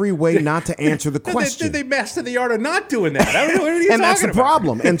finding every way not to answer the question. Did they master the art of not doing that? I don't know what are you And that's the about?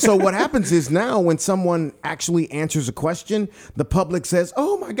 problem. And so what happens is now when someone actually answers a question, the public says,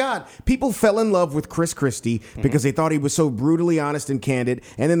 oh my God, people fell in love with Chris Christie because they thought he was so brutally honest and candid.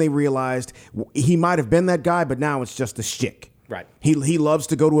 And then they realized he might have been that guy, but now it's just a shtick. Right. He loves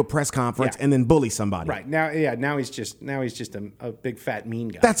to go to a press conference and then bully somebody. Right. Now he's just a big fat mean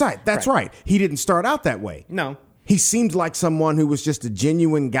guy. That's right. That's right. He didn't start out that way. No. He seemed like someone who was just a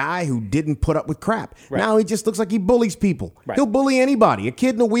genuine guy who didn't put up with crap. Right. Now he just looks like he bullies people. Right. He'll bully anybody. A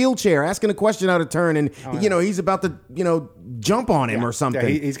kid in a wheelchair asking a question out of turn, and he's about to jump on him or something.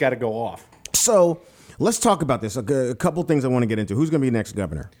 Yeah, he's got to go off. So let's talk about this. A couple things I want to get into. Who's going to be next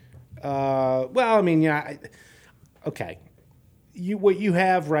governor? Okay. What you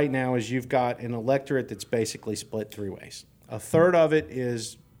have right now is you've got an electorate that's basically split three ways. A third of it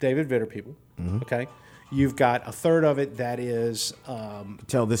is David Vitter people. Okay. You've got a third of it that is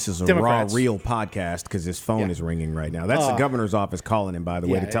Tell this is a Democrats. raw, real podcast because his phone is ringing right now. That's the governor's office calling him, by the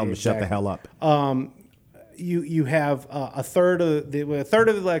way, to tell him to shut the hell up. You have a third of the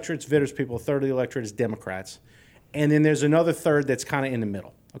electorate's Vitter's people, a third of the electorate is Democrats, and then there's another third that's kind of in the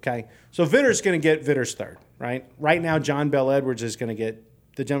middle. Okay, so Vitter's going to get Vitter's third, right? Right now, John Bel Edwards is going to get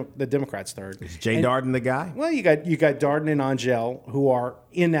the Democrats' third. Is Jay Darden the guy? Well, you got Darden and Angel who are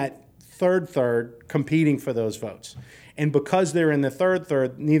in that third competing for those votes. And because they're in the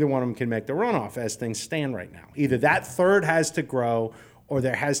third, neither one of them can make the runoff as things stand right now. Either that third has to grow or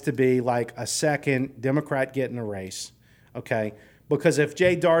there has to be like a second Democrat get in a race, okay? Because if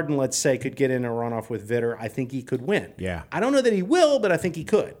Jay Darden, let's say, could get in a runoff with Vitter, I think he could win. Yeah. I don't know that he will, but I think he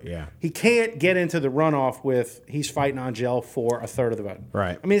could. Yeah. He can't get into the runoff with he's fighting Angel for a third of the vote.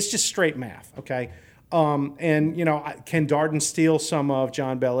 Right. I mean, it's just straight math, okay? And can Darden steal some of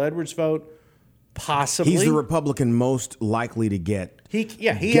John Bel Edwards' vote? Possibly. He's the Republican most likely to get. He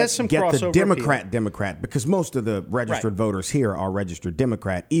has some get crossover the Democrat, because most of the registered voters here are registered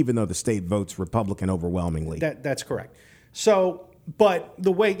Democrat, even though the state votes Republican overwhelmingly. That's correct. So, but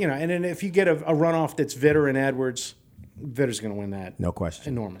the way, and then if you get a runoff that's Vitter and Edwards, Vitter's going to win that. No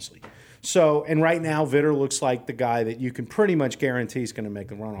question. Enormously. So, and right now, Vitter looks like the guy that you can pretty much guarantee is going to make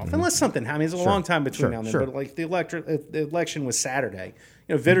the runoff. Unless something happens. It's a long time between now and then. But like the election was Saturday.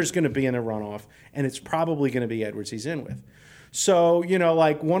 Vitter's going to be in a runoff, and it's probably going to be Edwards he's in with. So,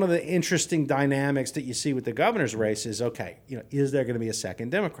 like one of the interesting dynamics that you see with the governor's race is, okay, is there going to be a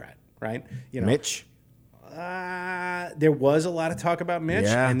second Democrat, right? Mitch? There was a lot of talk about Mitch,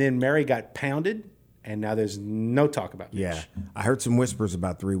 and then Mary got pounded. And now there's no talk about Mitch. Yeah. I heard some whispers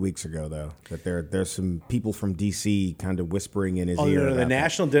about 3 weeks ago, though, that there's some people from D.C. kind of whispering in his ear. The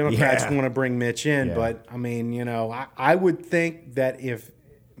National Democrats want to bring Mitch in. But, I mean, I would think that if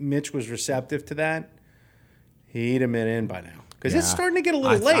Mitch was receptive to that, he'd have been in by now. Because it's starting to get a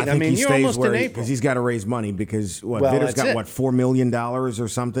little late. I mean, you're almost in April. Because he's got to raise money because, Vitter's got, $4 million or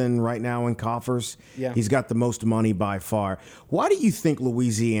something right now in coffers? Yeah. He's got the most money by far. Why do you think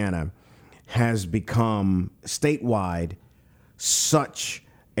Louisiana has become statewide such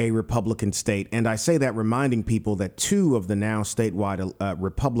a Republican state? And I say that reminding people that 2 of the now statewide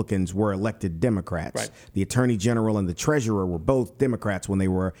Republicans were elected Democrats. Right. The Attorney General and the Treasurer were both Democrats when they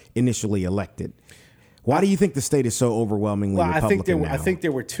were initially elected. Why do you think the state is so overwhelmingly Republican now? I think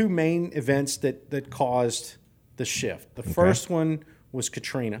there were 2 main events that caused the shift. The first one was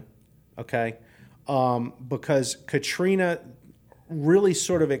Katrina, okay? Because Katrina really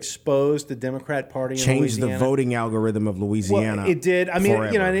sort of exposed the Democrat Party in Changed Louisiana. the voting algorithm of Louisiana. Well, it did. I mean,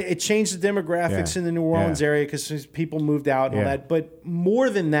 forever. It changed the demographics in the New Orleans area because people moved out and all that. But more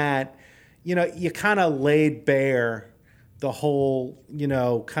than that, you kind of laid bare the whole,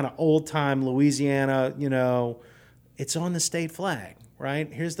 kind of old-time Louisiana, it's on the state flag, right?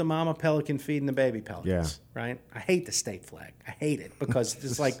 Here's the mama pelican feeding the baby pelicans, right? I hate the state flag. I hate it because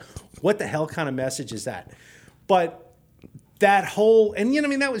it's like, what the hell kind of message is that? But that whole, and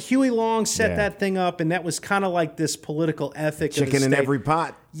that was Huey Long set that thing up, and that was kind of like this political ethic. Chicken of the state. in every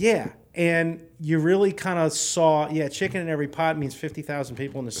pot. Yeah. And you really kind of saw, chicken in every pot means 50,000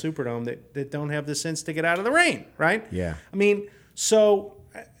 people in the Superdome that don't have the sense to get out of the rain, right? Yeah. I mean, so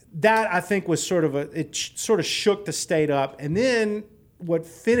that I think was sort of sort of shook the state up. And then what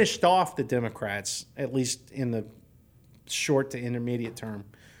finished off the Democrats, at least in the short to intermediate term,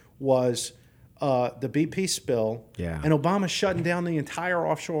 was the BP spill and Obama shutting down the entire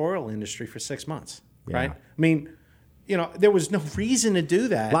offshore oil industry for 6 months, right? I mean, there was no reason to do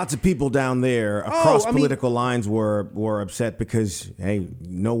that. Lots of people down there across political lines were upset because, hey,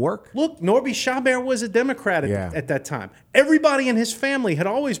 no work. Look, Norby Chabert was a Democrat at that time. Everybody in his family had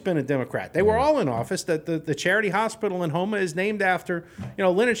always been a Democrat. They were all in office. The charity hospital in Houma is named after,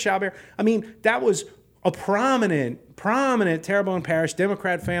 Leonard Chabert. I mean, that was a prominent Terrebonne Parish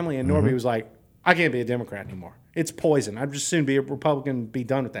Democrat family, and Norby was like, I can't be a Democrat anymore. It's poison. I'd just soon be a Republican and be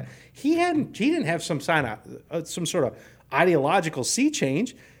done with that. He didn't have some sort of ideological sea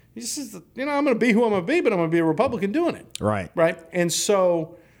change. He just says, I'm going to be who I'm going to be, but I'm going to be a Republican doing it. Right. And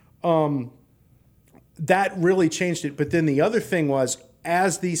so that really changed it. But then the other thing was,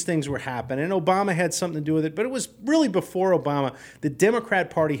 as these things were happening, and Obama had something to do with it, but it was really before Obama, the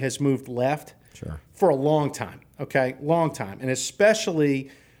Democrat Party has moved left for a long time, long time. And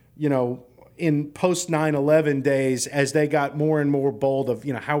especially, in post 9/11 days, as they got more and more bold of,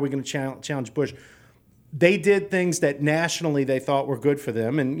 how are we going to challenge Bush, they did things that nationally they thought were good for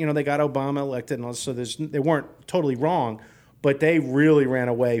them. And, they got Obama elected. And so they weren't totally wrong, but they really ran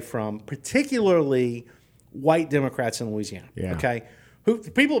away from particularly white Democrats in Louisiana. Yeah. Who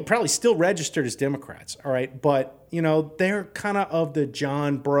people probably still registered as Democrats. All right. But, they're kind of the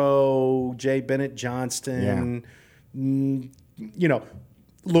John Breaux, J. Bennett Johnston,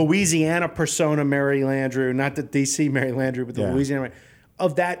 Louisiana persona Mary Landrieu, not the D.C. Mary Landrieu, but the Louisiana,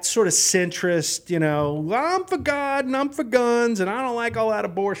 of that sort of centrist, I'm for God and I'm for guns and I don't like all that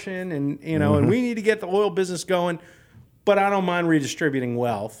abortion and, and we need to get the oil business going, but I don't mind redistributing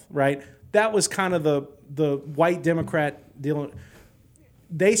wealth, right? That was kind of the white Democrat deal.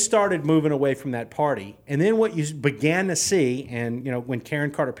 They started moving away from that party. And then what you began to see, and, when Karen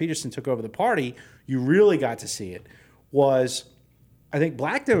Carter Peterson took over the party, you really got to see it, was I think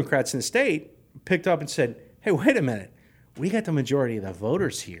black Democrats in the state picked up and said, hey, wait a minute. We got the majority of the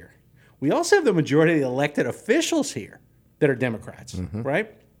voters here. We also have the majority of the elected officials here that are Democrats,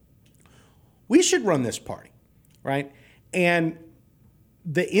 right? We should run this party, right? And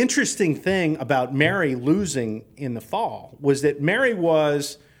the interesting thing about Mary losing in the fall was that Mary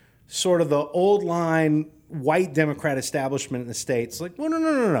was sort of the old line white Democrat establishment in the states. Like, well,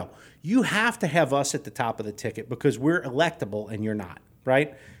 no. You have to have us at the top of the ticket because we're electable and you're not,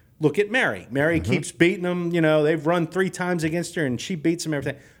 right? Look at Mary. Mary keeps beating them. They've run 3 times against her and she beats them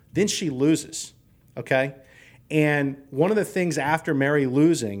everything. Then she loses, okay? And one of the things after Mary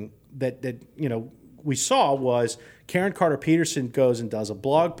losing that we saw was Karen Carter Peterson goes and does a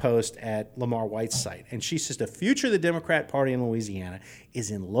blog post at Lamar White's site. And she says the future of the Democrat Party in Louisiana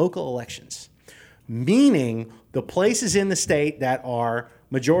is in local elections, meaning the places in the state that are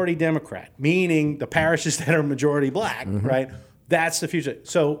majority Democrat, meaning the parishes that are majority black, right? That's the future.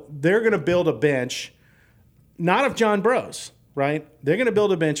 So they're going to build a bench, not of John Breaux, right? They're going to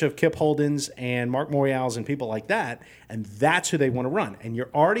build a bench of Kip Holdens and Mark Morials and people like that, and that's who they want to run. And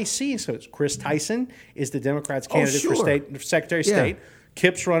you're already seeing, so Chris Tyson is the Democrats' candidate for Secretary of State.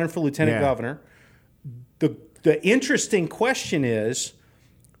 Kip's running for Lieutenant Governor. The interesting question is,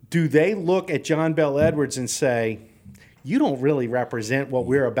 do they look at John Bell Edwards and say, you don't really represent what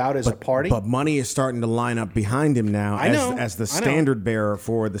we're about as a party? But money is starting to line up behind him now as the standard bearer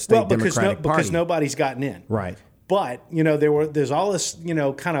for the state Democratic Party. Because nobody's gotten in. Right. But, there's all this,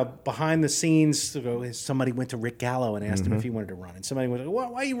 kind of behind the scenes. Somebody went to Rick Gallo and asked him if he wanted to run. And somebody went,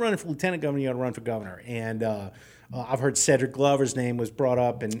 why are you running for lieutenant governor? You ought to run for governor. And I've heard Cedric Glover's name was brought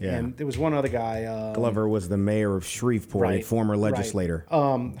up. And there was one other guy. Glover was the mayor of Shreveport, a former legislator.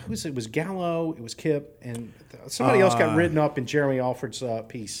 It was Gallo, it was Kip, and somebody else got written up in Jeremy Alford's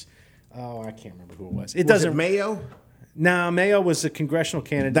piece. Oh, I can't remember who it was. Was it Mayo? No, Mayo was a congressional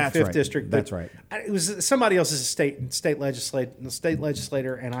candidate, That's 5th right. district. That's right. It was somebody else's state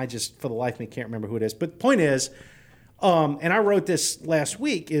legislator, and I just, for the life of me, can't remember who it is. But the point is, and I wrote this last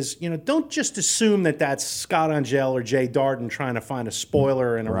week, is, don't just assume that that's Scott Angel or Jay Darden trying to find a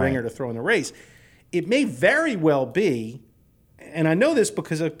spoiler and a ringer to throw in the race. It may very well be, and I know this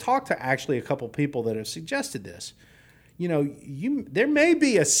because I've talked to actually a couple people that have suggested this, there may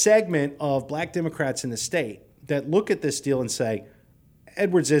be a segment of black Democrats in the state that look at this deal and say,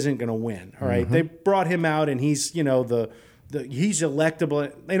 Edwards isn't going to win. All right, they brought him out, and he's he's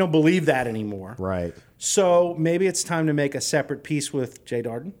electable. They don't believe that anymore. Right. So maybe it's time to make a separate piece with Jay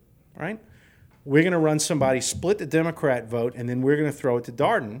Darden. Right. We're going to run somebody, split the Democrat vote, and then we're going to throw it to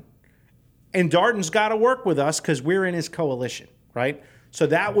Darden. And Darden's got to work with us because we're in his coalition. Right. So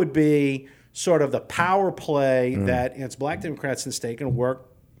that would be sort of the power play that it's black Democrats in the state going to work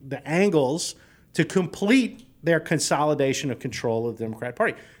the angles to complete their consolidation of control of the Democratic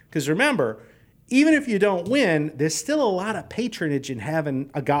Party. Because remember, even if you don't win, there's still a lot of patronage in having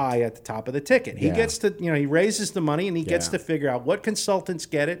a guy at the top of the ticket. He gets to, he raises the money and he gets to figure out what consultants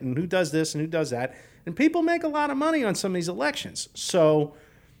get it and who does this and who does that. And people make a lot of money on some of these elections. So,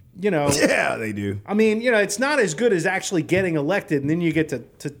 Yeah, they do. I mean, it's not as good as actually getting elected and then you get to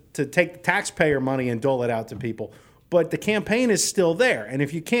take the taxpayer money and dole it out to people. But the campaign is still there. And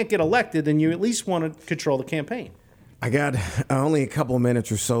if you can't get elected, then you at least want to control the campaign. I got only a couple of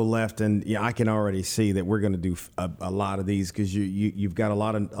minutes or so left, and I can already see that we're going to do a lot of these because you've got a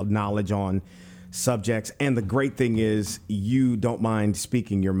lot of knowledge on subjects. And the great thing is you don't mind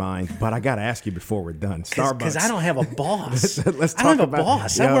speaking your mind. But I got to ask you before we're done. Starbucks. Because I don't have a boss. Let's talk I don't have about, a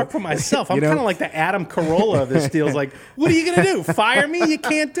boss. I work for myself. I'm kind of like the Adam Carolla of this deal. It's like, what are you going to do? Fire me? You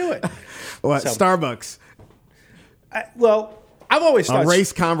can't do it. What? Starbucks. I've always thought a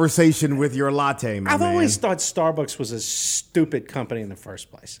race conversation with your latte, man. I've always thought Starbucks was a stupid company in the first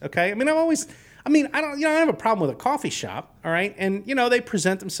place. Okay, I don't have a problem with a coffee shop. All right, and they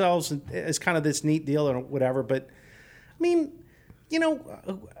present themselves as kind of this neat deal or whatever. But I mean,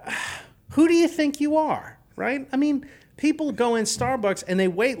 who do you think you are, right? I mean, people go in Starbucks and they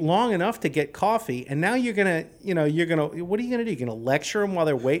wait long enough to get coffee, and now what are you gonna do? You're gonna lecture them while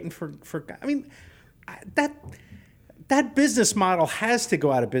they're waiting for. I mean, that business model has to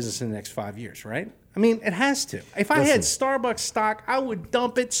go out of business in the next 5 years, right? I mean, it has to. If I had Starbucks stock, I would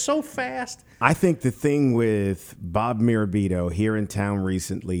dump it so fast. I think the thing with Bob Mirabito here in town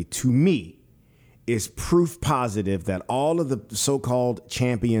recently, to me, is proof positive that all of the so-called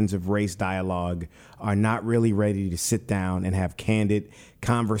champions of race dialogue are not really ready to sit down and have candid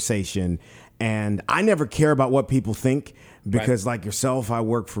conversation. And I never care about what people think. Because like yourself, I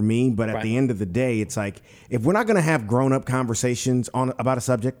work for me. But at the end of the day, it's like, if we're not going to have grown-up conversations about a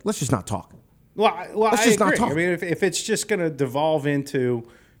subject, let's just not talk. Well, let's just not talk. I mean, if it's just going to devolve into,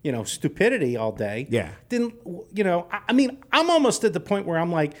 stupidity all day, then, I'm almost at the point where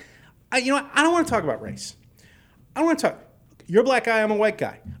I'm like, I don't want to talk about race. I don't want to talk. You're a black guy, I'm a white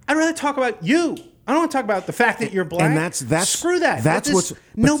guy. I'd rather talk about you. I don't want to talk about the fact that you're black. And that's screw that.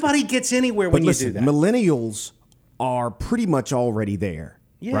 Nobody gets anywhere when you do that. Millennials are pretty much already there,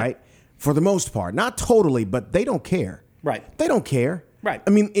 right? For the most part. Not totally, but they don't care. Right. They don't care. Right. I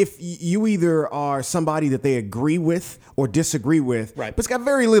mean, if you either are somebody that they agree with or disagree with, but it's got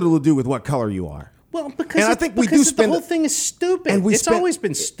very little to do with what color you are. Well, because the whole thing is stupid. It's always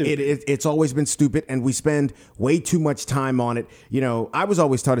been stupid. It's always been stupid, and we spend way too much time on it. I was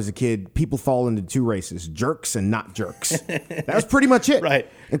always taught as a kid, people fall into two races, jerks and not jerks. That was pretty much it.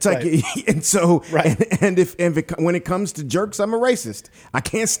 Right. It's like, and so, when it comes to jerks, I'm a racist. I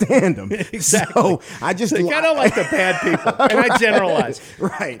can't stand them. Exactly. So I just I don't like the bad people, and I generalize.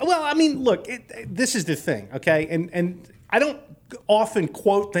 Right. Well, I mean, look, this is the thing, okay? And I don't often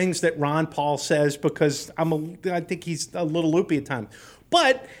quote things that Ron Paul says because I think he's a little loopy at times.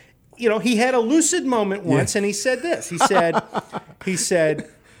 But, he had a lucid moment once and he said this. He said,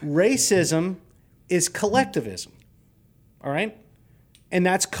 racism is collectivism. All right? And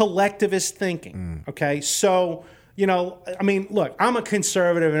that's collectivist thinking. Okay? So, look, I'm a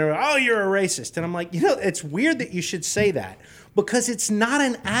conservative and you're a racist. And I'm like, it's weird that you should say that because it's not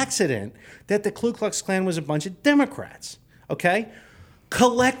an accident that the Ku Klux Klan was a bunch of Democrats. Okay?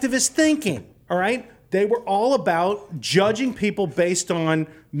 Collectivist thinking, all right? They were all about judging people based on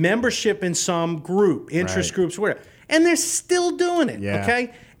membership in some group, interest groups, whatever. And they're still doing it,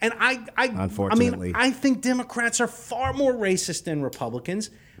 okay? And unfortunately, I think Democrats are far more racist than Republicans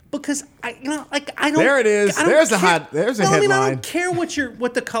because I don't. There it is. There's a headline. I don't care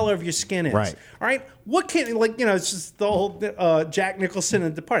what the color of your skin is. Right. All right. What can it's just the whole Jack Nicholson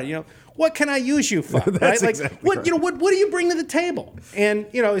and Departed. What can I use you for? That's right? exactly what right. What do you bring to the table? And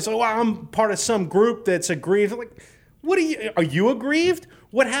he's like, well, I'm part of some group that's aggrieved. I'm like, are you aggrieved?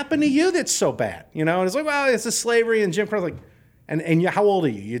 What happened to you that's so bad? And it's like, well, it's the slavery and Jim Crow. Like, and how old are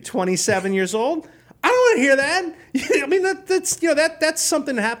you? You're 27 years old. I don't want to hear that. I mean, that's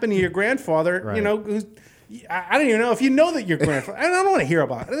something that happened to your grandfather. Right. Who's. I don't even know if you know that your grandfather. I don't want to hear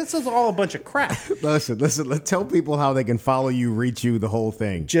about it. This is all a bunch of crap. Listen. Let's tell people how they can follow you, reach you, the whole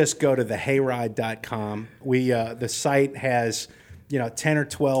thing. Just go to thehayride.com. The site has 10 or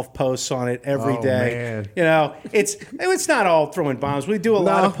 12 posts on it every day. Man. It's not all throwing bombs. We do a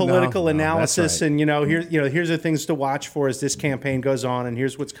lot of political analysis, right. and here's the things to watch for as this campaign goes on, and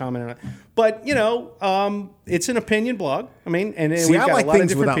here's what's coming. But it's an opinion blog. I mean, and see, we've got I like a lot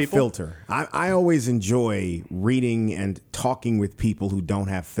things of different without people. filter. I always enjoy reading and talking with people who don't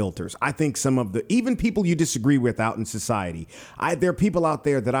have filters. I think some of even people you disagree with out in society, there are people out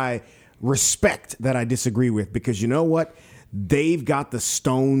there that I respect that I disagree with because you know what? they've got the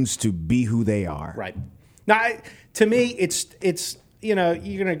stones to be who they are. Right. Now, to me, it's you're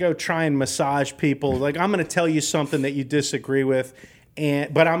going to go try and massage people. Like, I'm going to tell you something that you disagree with,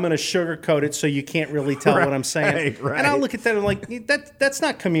 but I'm going to sugarcoat it so you can't really tell what I'm saying. Right. And I'll look at that and like, that's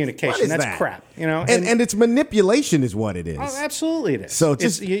not communication. That's that? crap. And it's manipulation is what it is. Oh, absolutely it is. So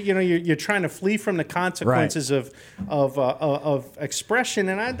you're trying to flee from the consequences of expression,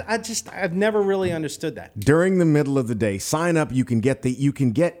 and I've never really understood that. During the middle of the day, sign up.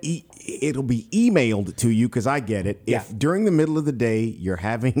 It'll be emailed to you because I get it. Yeah. If during the middle of the day you're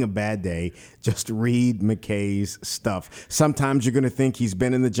having a bad day, just read McKay's stuff. Sometimes you're going to think he's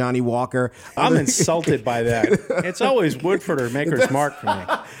been in the Johnny Walker. I'm insulted by that. It's always Woodford or Maker's Mark for me.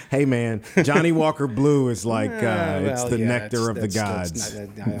 Hey man, Johnny Walker Blue is like it's the nectar of the gods.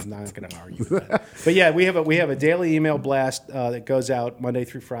 I'm not going to argue with that. But yeah, we have a daily email blast that goes out Monday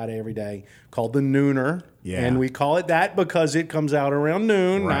through Friday every day called the Nooner. Yeah. And we call it that because it comes out around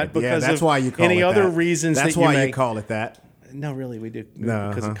noon, not because that's of why you call any it other that. reasons. That's that why you call it that. No, really, we do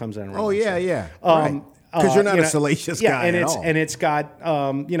because it comes out around. Oh yeah, yeah. Right. Because you're not a salacious guy and at it's all. And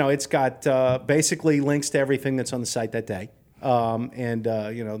it's got basically links to everything that's on the site that day,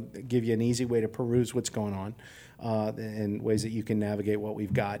 give you an easy way to peruse what's going on. And ways that you can navigate what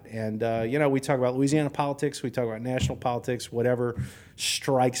we've got. And, we talk about Louisiana politics. We talk about national politics, whatever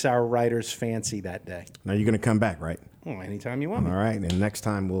strikes our writer's fancy that day. Now, you're going to come back, right? Well, anytime you want me. All right. And next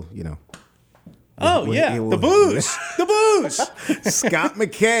time we'll. The booze. The booze. Scott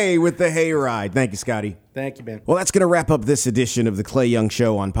McKay with the Hayride. Thank you, Scotty. Thank you, Ben. Well, that's going to wrap up this edition of the Clay Young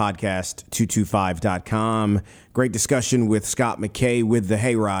Show on podcast225.com. Great discussion with Scott McKay with the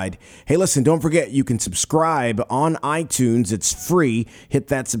Hayride. Hey, listen, don't forget you can subscribe on iTunes. It's free. Hit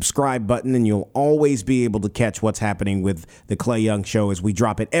that subscribe button and you'll always be able to catch what's happening with the Clay Young Show as we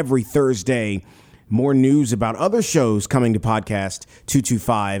drop it every Thursday. More news about other shows coming to Podcast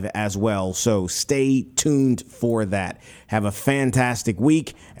 225 as well. So stay tuned for that. Have a fantastic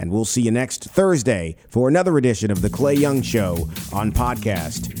week, and we'll see you next Thursday for another edition of The Clay Young Show on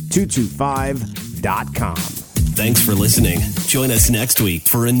podcast225.com. Thanks for listening. Join us next week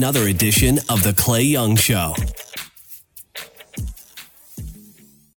for another edition of The Clay Young Show.